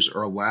inspectors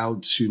are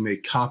allowed to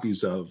make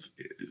copies of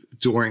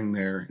during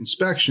their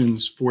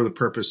inspections for the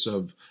purpose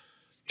of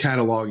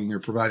cataloging or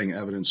providing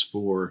evidence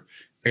for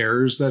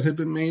errors that had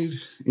been made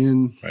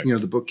in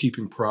the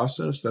bookkeeping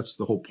process. That's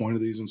the whole point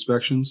of these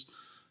inspections.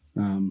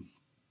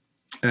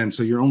 And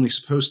so you're only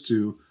supposed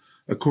to,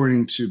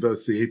 according to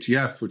both the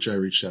ATF, which I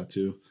reached out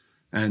to,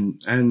 and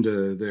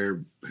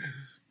their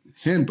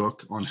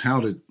handbook on how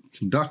to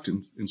conduct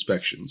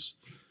inspections,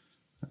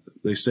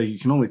 they say you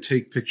can only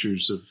take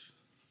pictures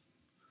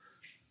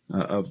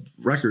of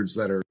records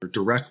that are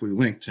directly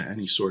linked to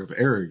any sort of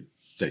error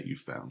that you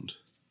found.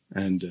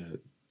 And at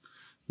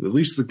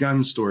least the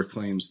gun store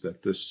claims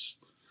that this,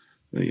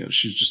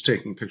 she's just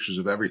taking pictures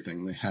of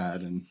everything they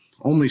had and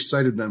only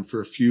cited them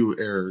for a few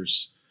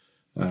errors,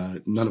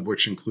 none of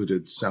which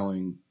included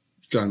selling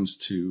guns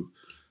to,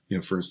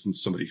 for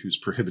instance, somebody who's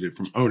prohibited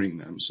from owning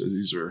them. So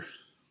these are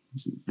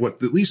what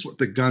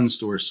the gun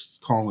store's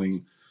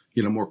calling,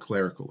 more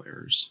clerical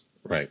errors.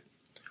 Right.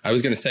 I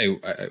was going to say,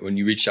 when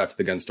you reached out to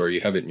the gun store,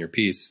 you have it in your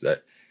piece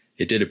that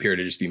it did appear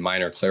to just be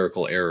minor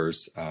clerical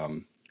errors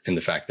in the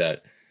fact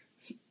that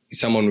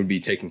someone would be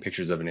taking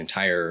pictures of an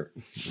entire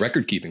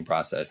record keeping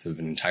process of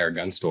an entire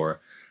gun store.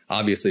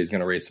 Obviously, is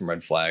going to raise some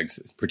red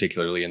flags,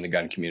 particularly in the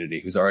gun community,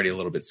 who's already a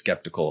little bit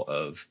skeptical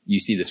of, you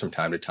see this from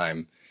time to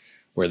time,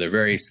 where they're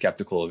very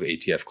skeptical of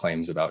ATF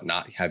claims about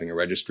not having a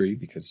registry,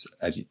 because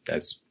as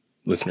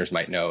listeners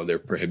might know, they're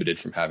prohibited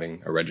from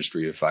having a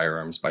registry of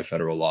firearms by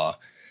federal law.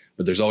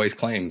 but there's always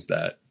claims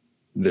that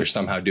they're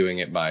somehow doing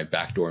it by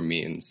backdoor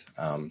means.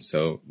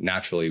 So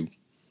naturally,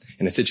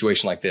 in a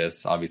situation like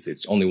this, obviously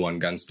it's only one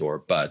gun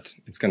store, but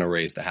it's going to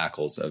raise the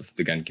hackles of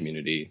the gun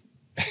community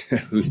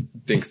who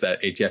thinks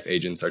that ATF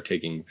agents are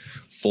taking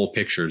full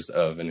pictures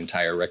of an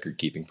entire record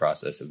keeping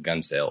process of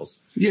gun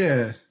sales.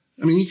 Yeah.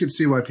 I mean, you can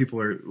see why people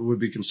would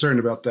be concerned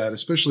about that,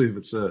 especially if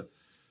it's a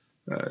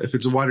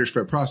wider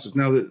spread process.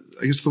 Now,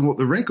 I guess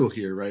the wrinkle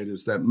here, right,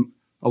 is that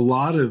a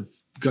lot of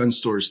gun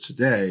stores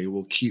today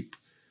will keep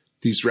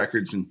these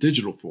records in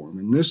digital form,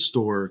 and this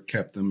store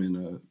kept them in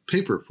a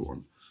paper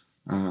form.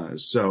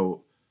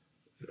 So,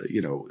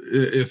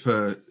 if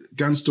a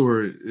gun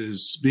store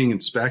is being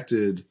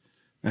inspected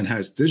and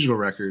has digital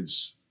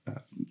records,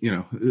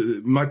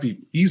 it might be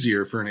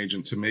easier for an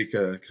agent to make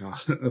a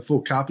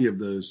full copy of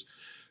those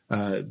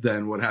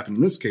than what happened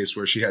in this case,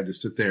 where she had to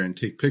sit there and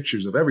take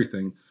pictures of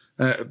everything.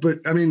 But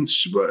I mean,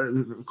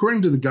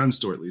 according to the gun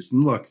store, at least,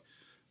 and look,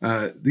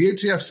 the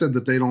ATF said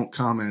that they don't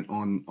comment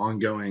on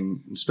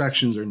ongoing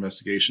inspections or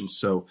investigations.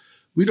 So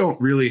we don't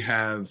really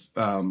have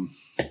the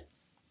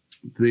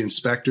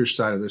inspector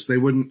side of this.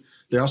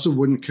 They also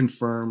wouldn't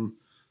confirm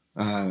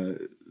the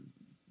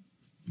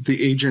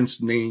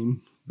agent's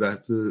name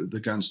that the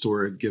gun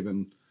store had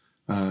given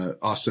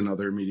us and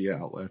other media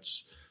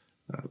outlets.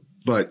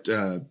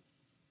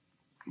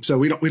 So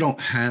we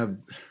don't have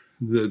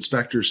the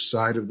inspector's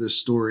side of this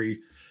story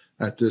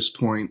at this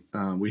point.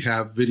 We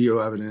have video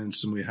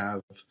evidence, and we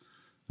have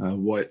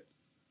what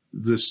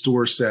the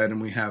store said,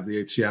 and we have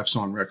the ATF's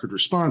on record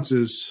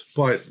responses,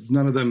 but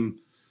none of them,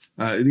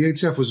 the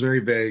ATF was very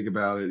vague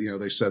about it.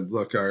 They said,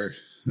 look,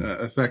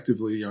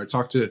 effectively, I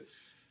talked to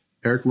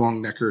Eric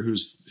Longnecker,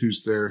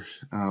 who's there.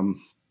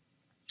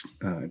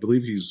 I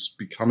believe he's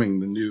becoming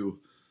the new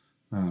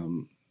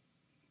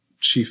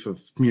chief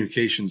of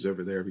communications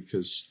over there,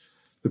 because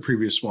the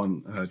previous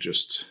one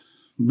just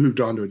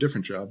moved on to a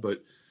different job.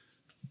 But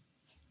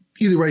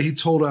either way, he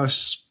told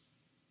us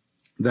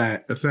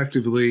that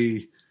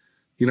effectively,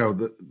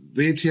 the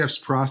ATF's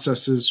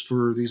processes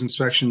for these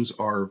inspections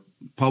are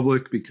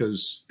public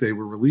because they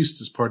were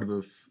released as part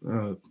of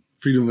a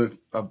Freedom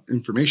of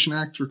Information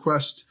Act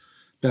request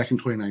back in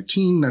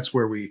 2019. That's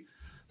why we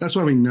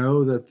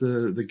know that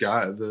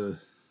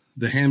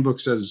the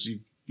handbook says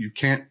you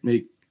can't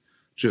make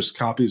just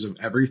copies of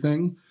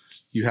everything.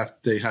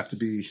 They have to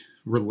be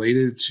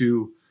related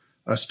to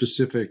a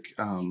specific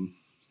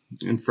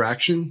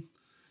infraction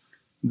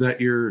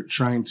that you're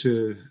trying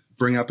to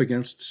bring up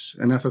against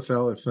an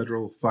FFL, a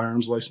federal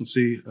firearms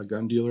licensee, a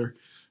gun dealer.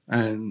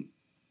 And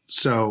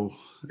so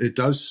it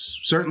does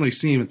certainly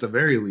seem, at the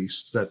very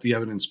least, that the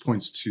evidence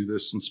points to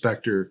this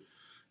inspector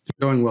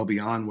going well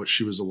beyond what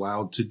she was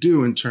allowed to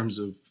do in terms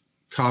of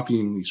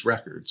copying these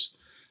records.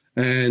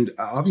 And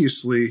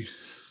obviously,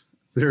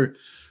 the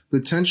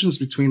tensions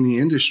between the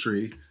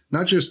industry,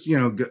 not just,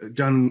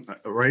 gun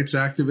rights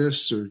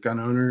activists or gun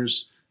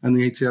owners and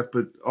the ATF,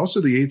 but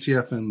also the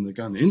ATF and the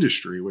gun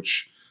industry,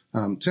 which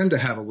tend to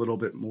have a little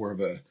bit more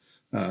of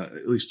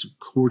at least a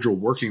cordial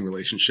working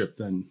relationship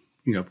than,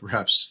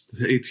 perhaps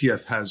the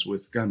ATF has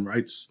with gun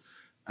rights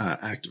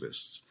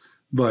activists.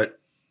 But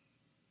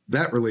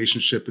that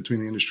relationship between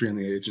the industry and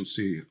the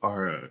agency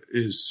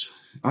is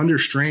under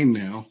strain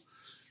now.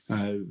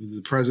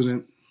 The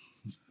president,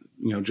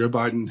 Joe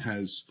Biden,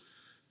 has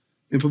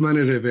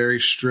implemented a very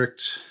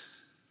strict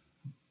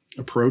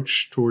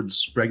approach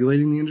towards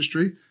regulating the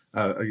industry,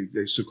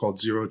 a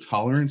so-called zero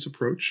tolerance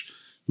approach,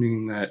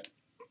 meaning that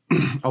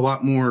a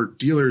lot more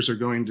dealers are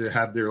going to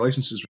have their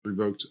licenses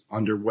revoked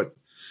under what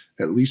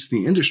at least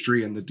the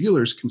industry and the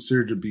dealers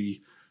consider to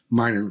be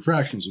minor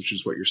infractions, which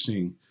is what you're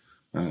seeing,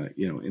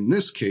 in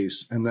this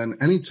case. And then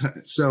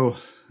so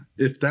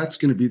if that's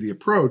going to be the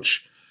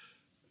approach,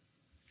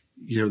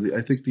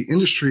 I think the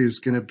industry is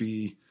going to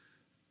be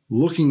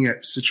looking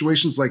at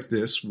situations like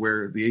this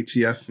where the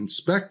ATF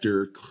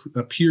inspector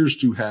appears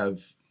to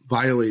have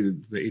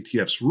violated the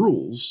ATF's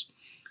rules,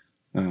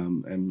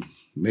 and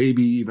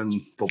maybe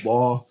even the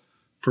law,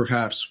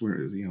 perhaps,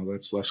 where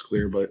that's less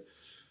clear. But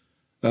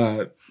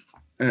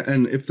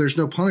and if there's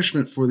no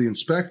punishment for the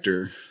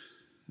inspector,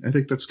 I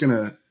think that's going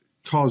to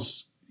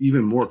cause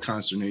even more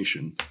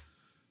consternation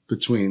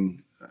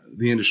between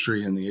the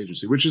industry and the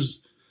agency, which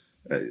is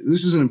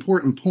this is an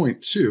important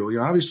point too.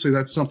 Obviously,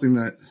 that's something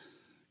that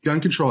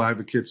gun control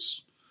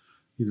advocates,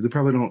 they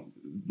probably don't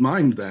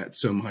mind that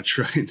so much,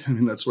 right? I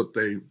mean, that's what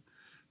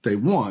they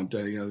want.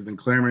 They've been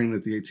clamoring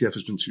that the ATF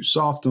has been too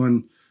soft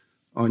on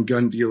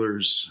gun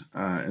dealers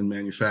and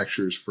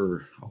manufacturers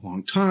for a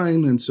long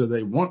time, and so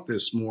they want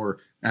this more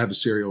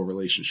adversarial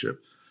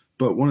relationship.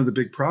 But one of the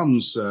big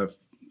problems,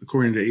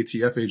 according to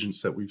ATF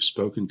agents that we've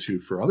spoken to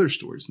for other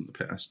stories in the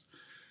past,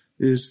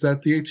 is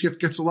that the ATF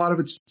gets a lot of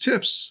its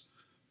tips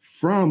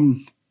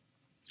from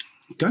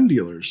gun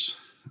dealers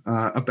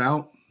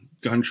about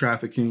gun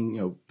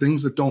trafficking,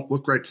 things that don't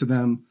look right to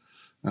them.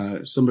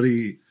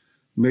 Somebody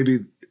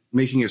maybe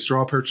making a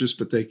straw purchase,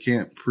 but they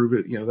can't prove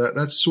it,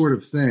 that sort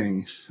of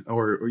thing.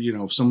 Or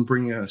someone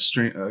bringing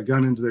a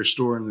gun into their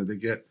store and they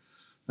get,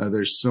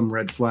 there's some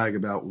red flag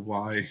about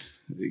why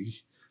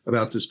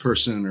about this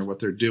person or what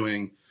they're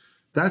doing.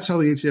 That's how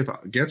the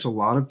ATF gets a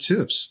lot of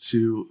tips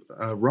to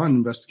run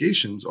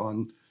investigations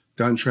on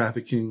gun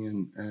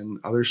trafficking and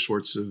other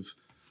sorts of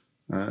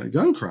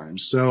gun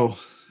crimes. So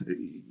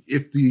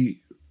if the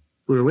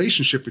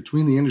relationship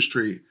between the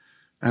industry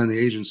and the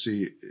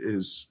agency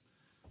is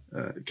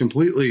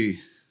completely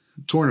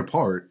torn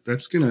apart,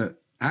 that's going to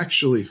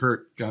actually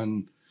hurt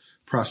gun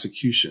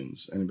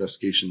prosecutions and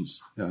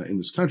investigations in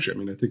this country. I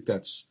mean, I think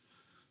that's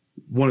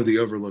one of the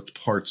overlooked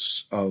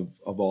parts of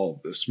all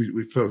of this.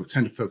 We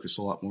tend to focus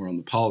a lot more on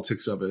the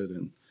politics of it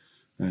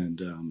and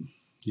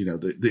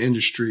the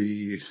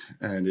industry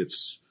and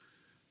its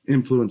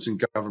influence in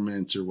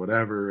government or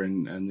whatever,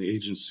 and the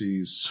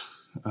agency's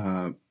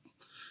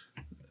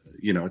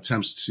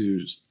attempts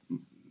to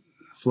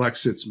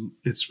flex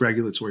its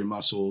regulatory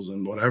muscles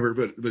and whatever.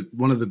 But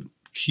one of the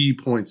key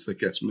points that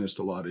gets missed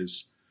a lot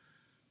is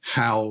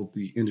how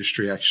the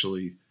industry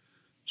actually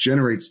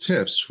generates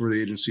tips for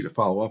the agency to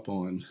follow up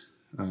on,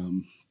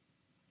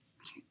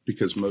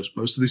 because most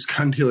of these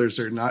gun dealers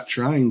are not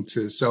trying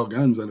to sell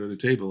guns under the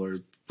table or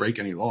break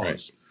any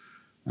laws.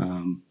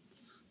 Right.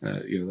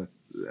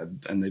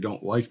 And they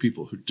don't like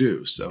people who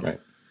do. So, right.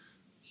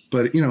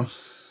 But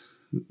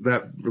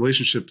that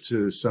relationship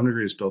to some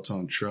degree is built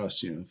on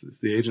trust.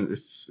 If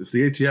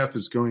the ATF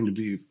is going to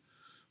be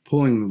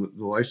pulling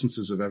the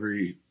licenses of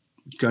every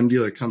gun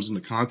dealer it comes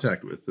into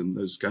contact with, then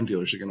those gun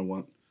dealers are going to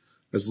want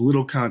as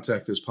little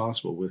contact as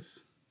possible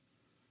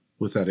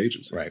with that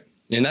agency. Right.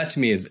 And that to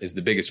me is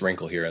the biggest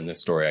wrinkle here in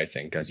this story, I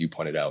think, as you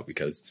pointed out,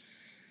 because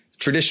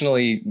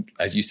traditionally,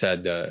 as you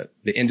said, the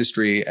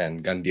industry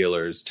and gun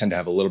dealers tend to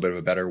have a little bit of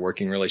a better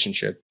working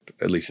relationship,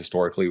 at least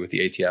historically, with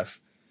the ATF.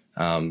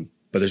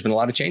 But there's been a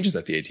lot of changes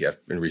at the ATF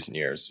in recent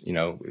years.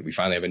 We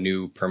finally have a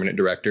new permanent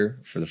director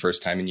for the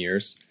first time in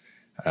years.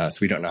 So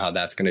we don't know how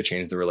that's going to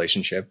change the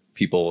relationship.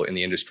 People in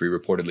the industry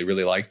reportedly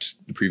really liked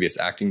the previous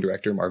acting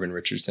director, Marvin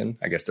Richardson.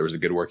 I guess there was a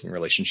good working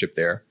relationship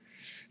there.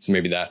 So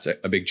maybe that's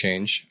a big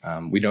change.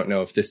 We don't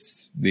know if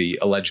the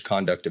alleged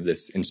conduct of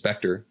this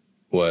inspector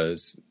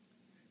was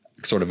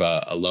sort of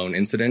a lone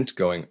incident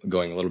going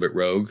a little bit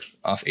rogue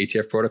off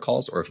ATF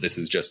protocols, or if this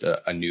is just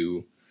a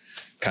new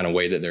kind of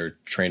way that they're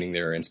training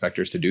their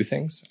inspectors to do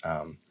things.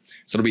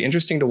 So it'll be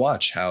interesting to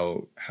watch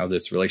how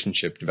this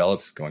relationship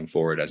develops going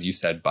forward. As you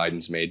said,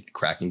 Biden's made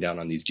cracking down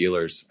on these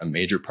dealers a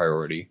major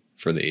priority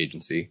for the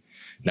agency.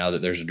 Now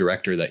that there's a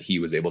director that he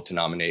was able to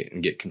nominate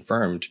and get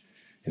confirmed,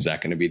 is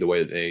that going to be the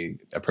way that they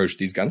approach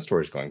these gun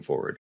stores going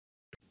forward?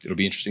 It'll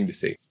be interesting to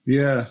see.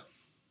 Yeah,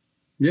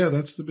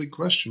 that's the big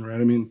question,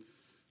 right? I mean,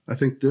 I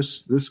think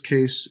this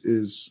case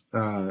is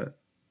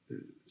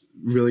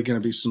really going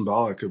to be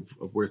symbolic of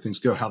where things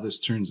go, how this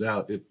turns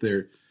out.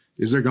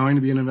 Is there going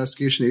to be an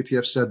investigation? The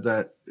ATF said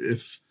that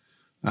if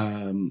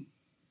the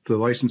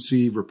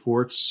licensee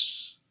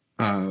reports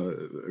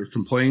or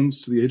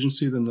complains to the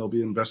agency, then there'll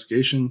be an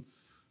investigation.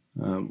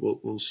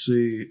 We'll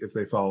see if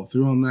they follow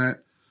through on that.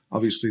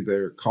 Obviously,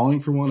 they're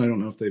calling for one. I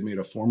don't know if they've made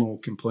a formal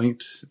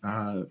complaint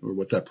or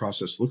what that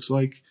process looks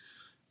like.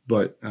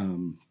 But,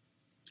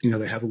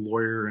 they have a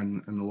lawyer,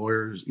 and the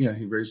lawyer,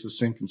 he raised the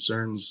same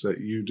concerns that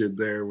you did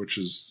there, which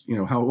is,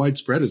 how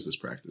widespread is this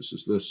practice?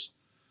 Is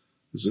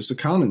this a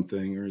common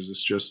thing, or is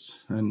this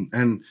just,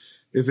 and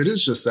if it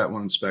is just that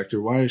one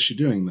inspector, why is she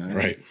doing that?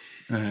 Right.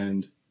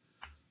 And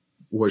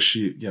was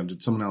she,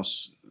 did someone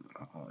else,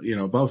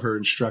 above her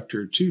instruct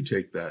her to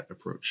take that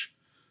approach?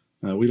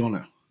 We don't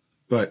know,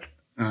 but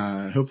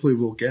hopefully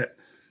we'll get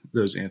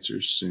those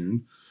answers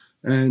soon.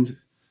 And,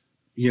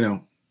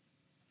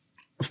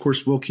 of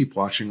course, we'll keep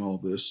watching all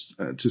of this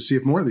to see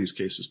if more of these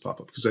cases pop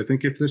up. Because I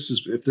think if this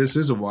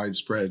is a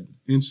widespread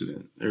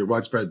incident or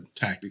widespread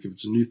tactic, if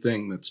it's a new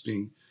thing that's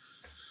being,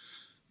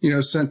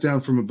 sent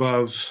down from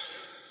above,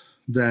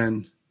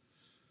 then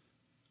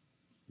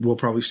we'll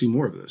probably see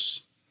more of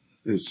this.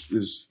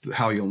 Is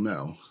how you'll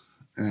know,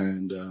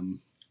 and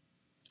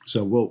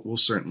so we'll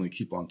certainly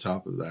keep on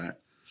top of that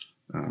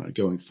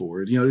going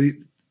forward.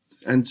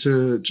 And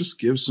to just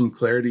give some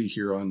clarity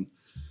here on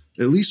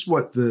at least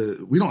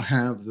we don't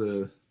have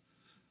the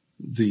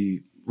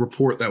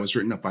report that was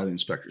written up by the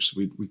inspectors.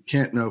 So we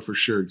can't know for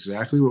sure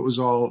exactly what was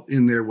all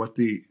in there, what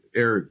the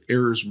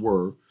errors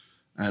were,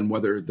 and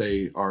whether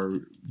they are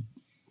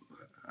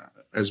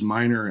as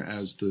minor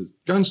as the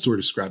gun store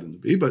described them to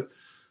be. But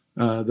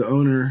the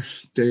owner,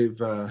 Dave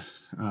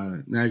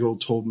Nagel,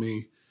 told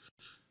me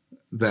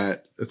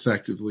that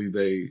effectively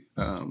they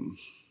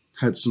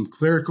had some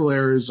clerical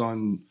errors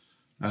on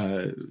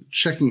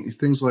checking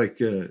things like,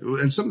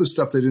 and some of the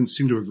stuff they didn't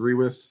seem to agree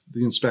with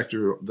the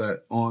inspector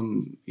that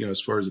on,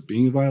 as far as it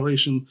being a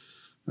violation.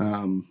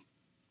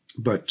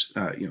 But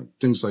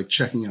things like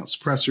checking out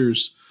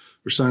suppressors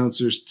or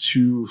silencers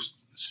to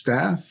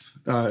staff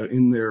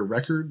in their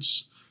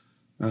records,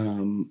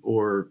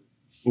 or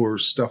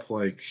stuff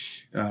like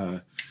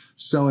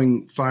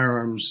selling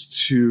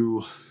firearms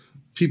to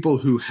people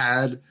who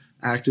had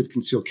active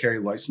concealed carry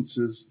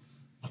licenses,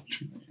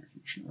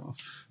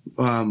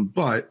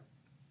 but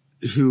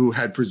who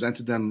had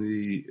presented them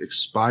the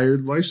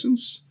expired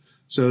license.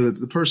 So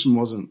the person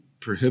wasn't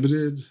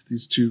prohibited,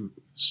 these two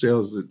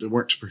sales, that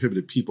weren't to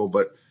prohibited people,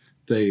 but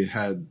they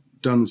had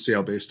done the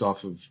sale based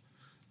off of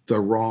the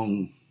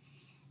wrong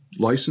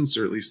license,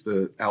 or at least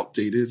the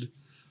outdated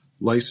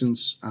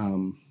license.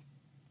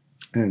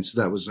 And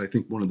so that was, I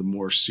think, one of the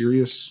more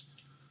serious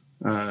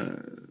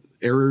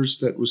errors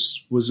that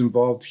was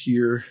involved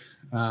here.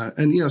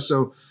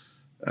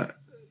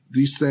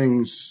 These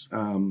things,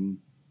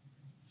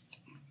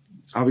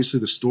 obviously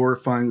the store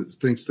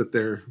thinks that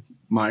they're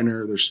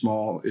minor, they're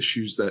small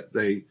issues that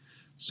they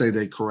say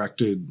they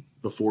corrected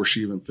before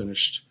she even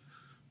finished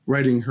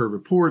writing her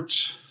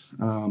report.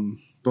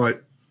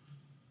 But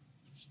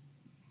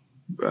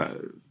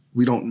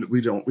we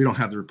don't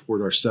have the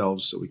report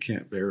ourselves, so we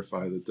can't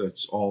verify that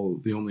that's all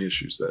the only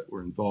issues that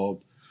were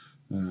involved.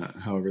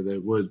 However, they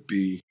would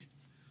be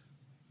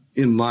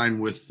in line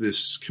with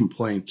this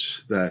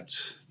complaint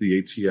that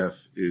the ATF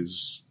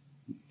is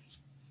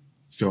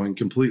going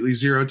completely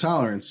zero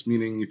tolerance,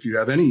 meaning if you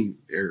have any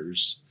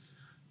errors,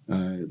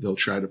 they'll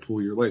try to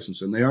pull your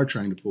license. And they are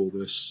trying to pull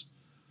this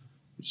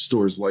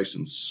store's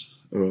license,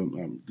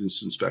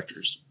 this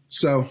inspectors.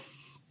 So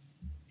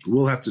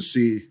we'll have to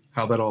see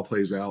how that all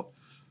plays out.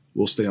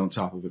 We'll stay on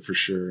top of it for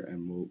sure,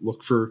 and we'll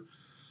look for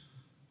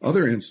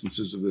other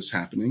instances of this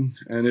happening.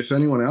 And if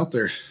anyone out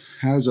there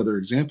has other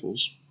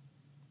examples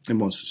and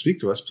wants to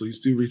speak to us, please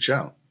do reach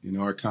out.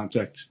 Our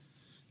contact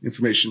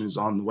information is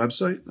on the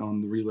website,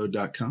 on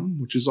thereload.com,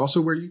 which is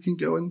also where you can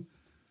go and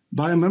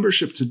buy a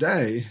membership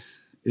today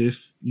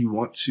if you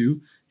want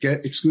to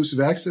get exclusive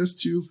access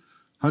to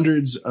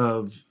hundreds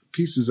of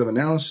pieces of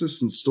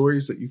analysis and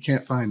stories that you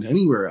can't find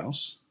anywhere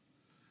else.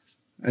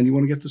 And you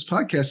want to get this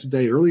podcast a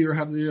day early or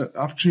have the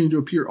opportunity to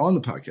appear on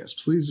the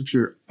podcast, please, if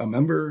you're a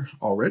member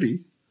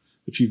already,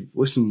 if you've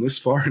listened this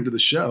far into the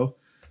show,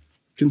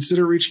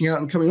 consider reaching out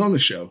and coming on the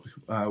show.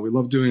 We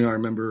love doing our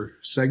member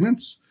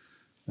segments,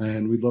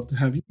 and we'd love to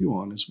have you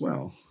on as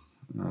well.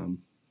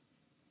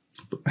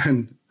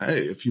 And hey,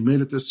 if you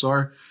made it this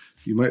far,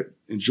 you might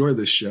enjoy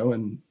this show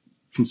and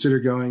consider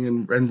going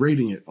and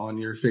rating it on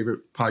your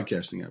favorite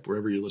podcasting app,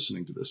 wherever you're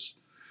listening to this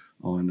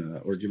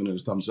on, or giving it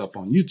a thumbs up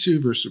on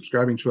YouTube or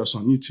subscribing to us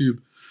on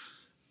YouTube.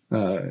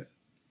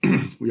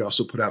 We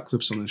also put out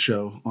clips on the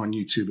show on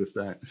YouTube if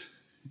that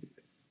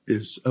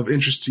is of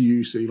interest to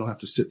you, so you don't have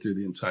to sit through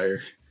the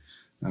entire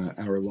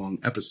hour-long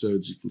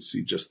episodes. You can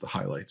see just the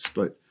highlights.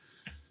 But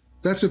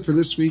that's it for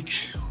this week.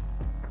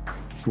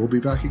 We'll be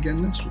back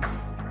again next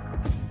week.